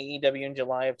Moxley in AEW in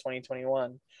July of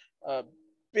 2021.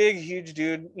 Big, huge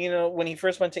dude. You know, when he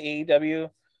first went to AEW,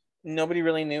 nobody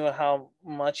really knew how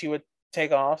much he would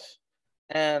take off.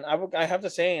 And I have to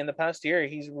say, in the past year,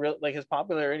 he's like his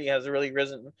popularity has really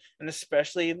risen, and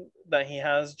especially that he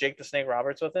has Jake the Snake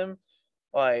Roberts with him.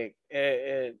 Like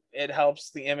it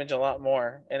helps the image a lot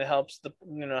more, and it helps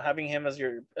having him as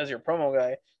your promo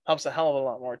guy helps a hell of a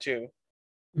lot more too.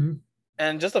 Mm-hmm.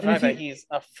 And just the fact that he's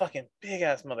a fucking big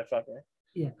ass motherfucker.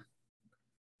 Yeah.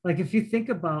 Like if you think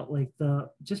about like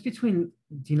just between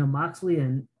Moxley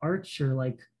and Archer,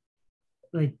 like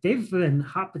they've been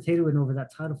hot potatoing over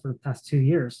that title for the past 2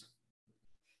 years.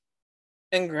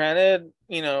 And granted,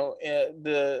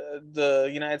 the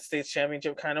United States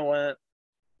Championship kind of went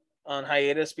on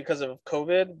hiatus because of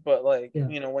COVID, but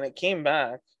when it came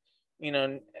back,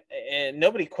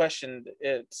 nobody questioned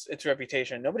its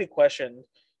reputation. Nobody questioned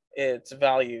its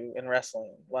value in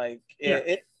wrestling. Like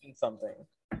it means something.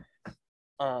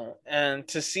 And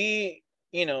to see,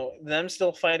 them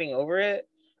still fighting over it,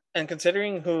 and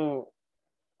considering who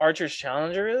Archer's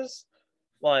challenger is,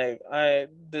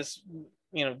 this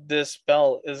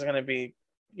belt is going to be,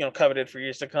 coveted for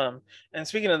years to come. And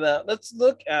speaking of that, let's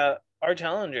look at our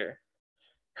challenger,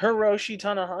 Hiroshi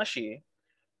Tanahashi.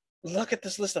 Look at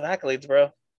this list of accolades,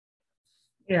 bro.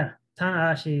 Yeah,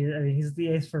 Tanahashi, I mean, he's the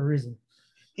ace for a reason.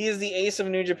 He is the ace of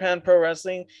New Japan Pro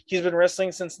Wrestling. He's been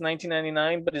wrestling since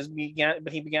 1999, but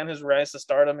he began his rise to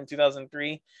stardom in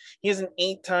 2003. He is an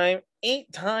 8-time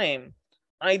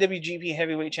IWGP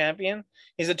Heavyweight Champion.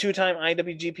 He's a 2-time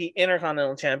IWGP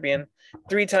Intercontinental Champion,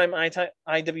 3-time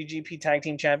IWGP Tag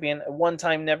Team Champion, a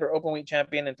 1-time Never Openweight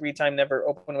Champion, and 3-time Never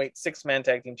Openweight 6-man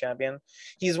Tag Team Champion.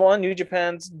 He's won New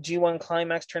Japan's G1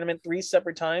 Climax Tournament 3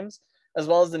 separate times, as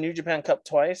well as the New Japan Cup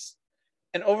twice.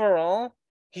 And overall,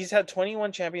 he's had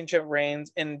 21 championship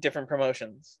reigns in different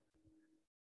promotions.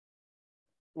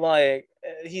 Like,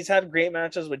 he's had great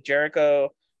matches with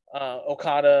Jericho,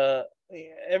 Okada,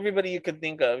 everybody you could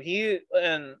think of.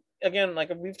 And again,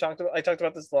 like I talked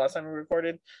about this the last time we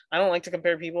recorded. I don't like to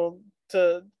compare people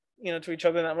to to each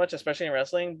other that much, especially in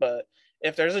wrestling. But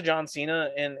if there's a John Cena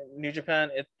in New Japan,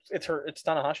 it's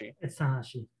Tanahashi. It's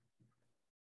Tanahashi.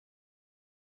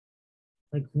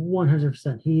 Like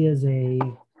 100%. He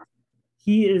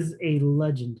is a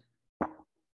legend.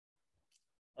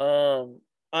 I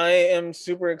am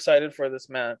super excited for this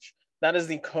match. That is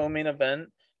the co-main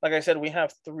event. Like I said, we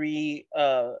have 3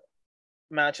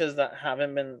 matches that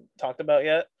haven't been talked about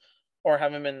yet, or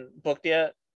haven't been booked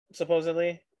yet,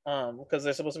 supposedly, because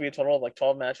there's supposed to be a total of like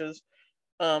 12 matches.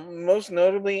 Most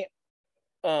notably,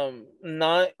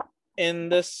 not in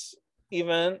this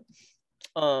event,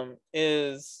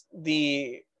 is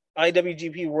the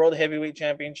IWGP World Heavyweight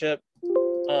Championship,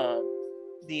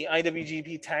 the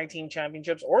IWGP Tag Team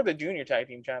Championships, or the Junior Tag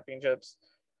Team Championships,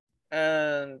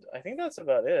 and I think that's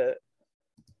about it.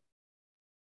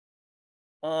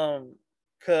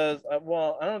 Because I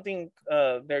don't think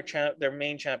their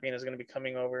main champion is going to be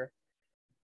coming over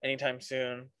anytime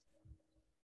soon.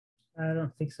 I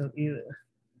don't think so either.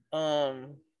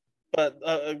 But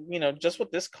just with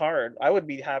this card, I would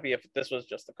be happy if this was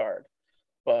just the card.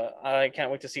 But I can't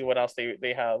wait to see what else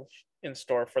they have in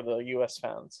store for the US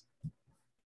fans.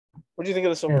 What do you think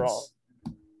of this overall?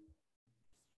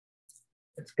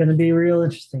 It's going to be real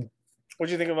interesting. What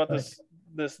do you think about this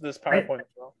PowerPoint as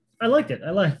well? I liked it. I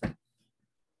liked it.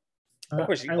 Of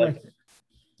course you liked it.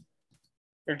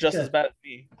 You're just as bad as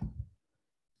me.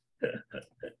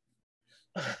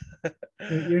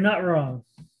 You're not wrong.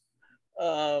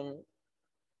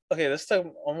 Okay, this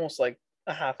took almost like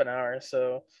a half an hour.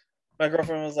 So my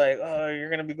girlfriend was like, "Oh, you're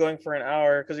gonna be going for an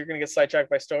hour because you're gonna get sidetracked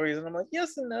by stories," and I'm like,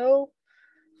 "Yes and no."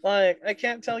 Like, I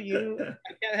can't tell you,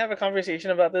 I can't have a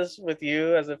conversation about this with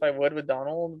you as if I would with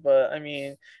Donald. But I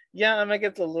mean, yeah, I might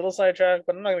get a little sidetracked,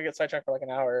 but I'm not gonna get sidetracked for like an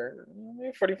hour,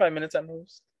 maybe 45 minutes at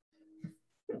most.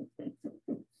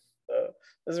 So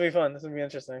this will be fun. This will be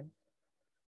interesting.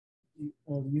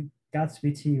 Well, you got to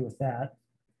be to you with that.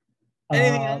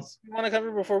 Anything else you want to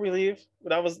cover before we leave?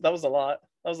 That was a lot.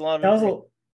 That was a lot of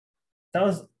that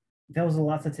was a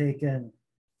lot to take in.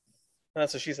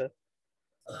 That's what she said.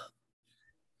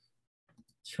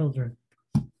 Children.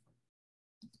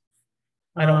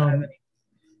 I don't have any.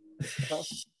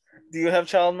 Do you have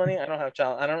child money? I don't have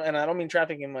child. I don't mean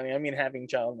trafficking money. I mean having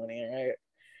child money. All right.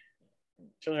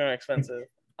 Children are expensive.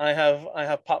 I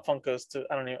have Pop Funkos too.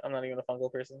 I'm not even a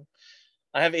Funko person.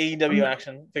 I have AEW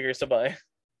action figures to buy.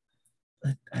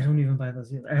 I don't even buy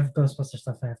those either. I have Ghostbuster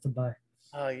stuff I have to buy.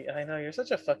 Oh, I know, you're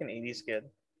such a fucking 80s kid.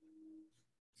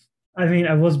 I mean,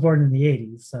 I was born in the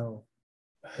 80s, so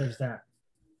there's that.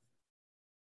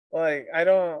 Like, I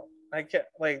can't,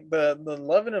 like, the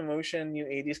love and emotion you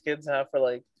 80s kids have for,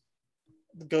 like,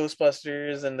 the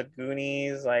Ghostbusters and the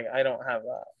Goonies, like, I don't have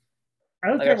that. I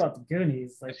don't care about the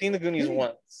Goonies. I've seen the Goonies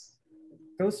once.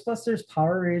 Ghostbusters,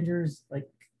 Power Rangers, like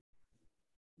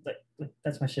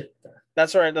that's my shit.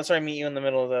 That's right. That's where I meet you in the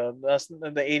middle, though. That's the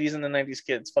 80s and the 90s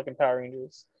kids, fucking Power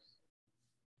Rangers.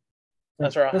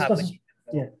 That's where I'll have to.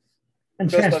 Yeah. And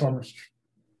Transformers.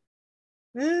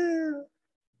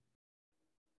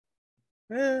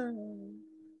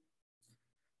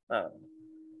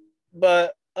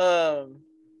 But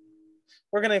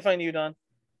where can I find you, Don?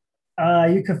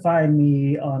 You can find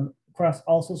me on across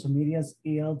all social medias,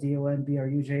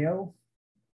 ELDONBRUJO.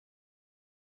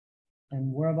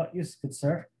 And where about you, good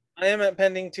sir? I am at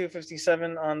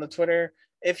pending257 on the Twitter.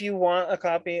 If you want a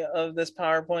copy of this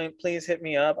PowerPoint, please hit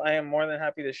me up. I am more than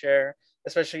happy to share,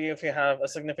 especially if you have a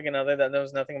significant other that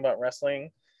knows nothing about wrestling,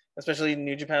 especially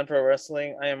New Japan Pro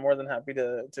Wrestling. I am more than happy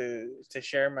to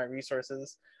share my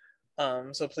resources.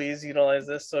 So please utilize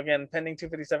this. So again,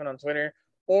 pending257 on Twitter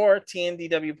or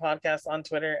TNDW Podcast on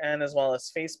Twitter and as well as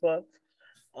Facebook.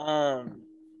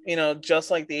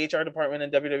 Just like the HR department in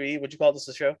WWE, would you call this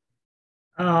a show?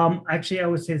 Actually, I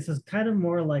would say this is kind of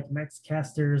more like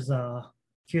Mexcaster's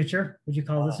future. Would you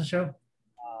call this a show?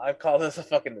 I'd call this a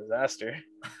fucking disaster.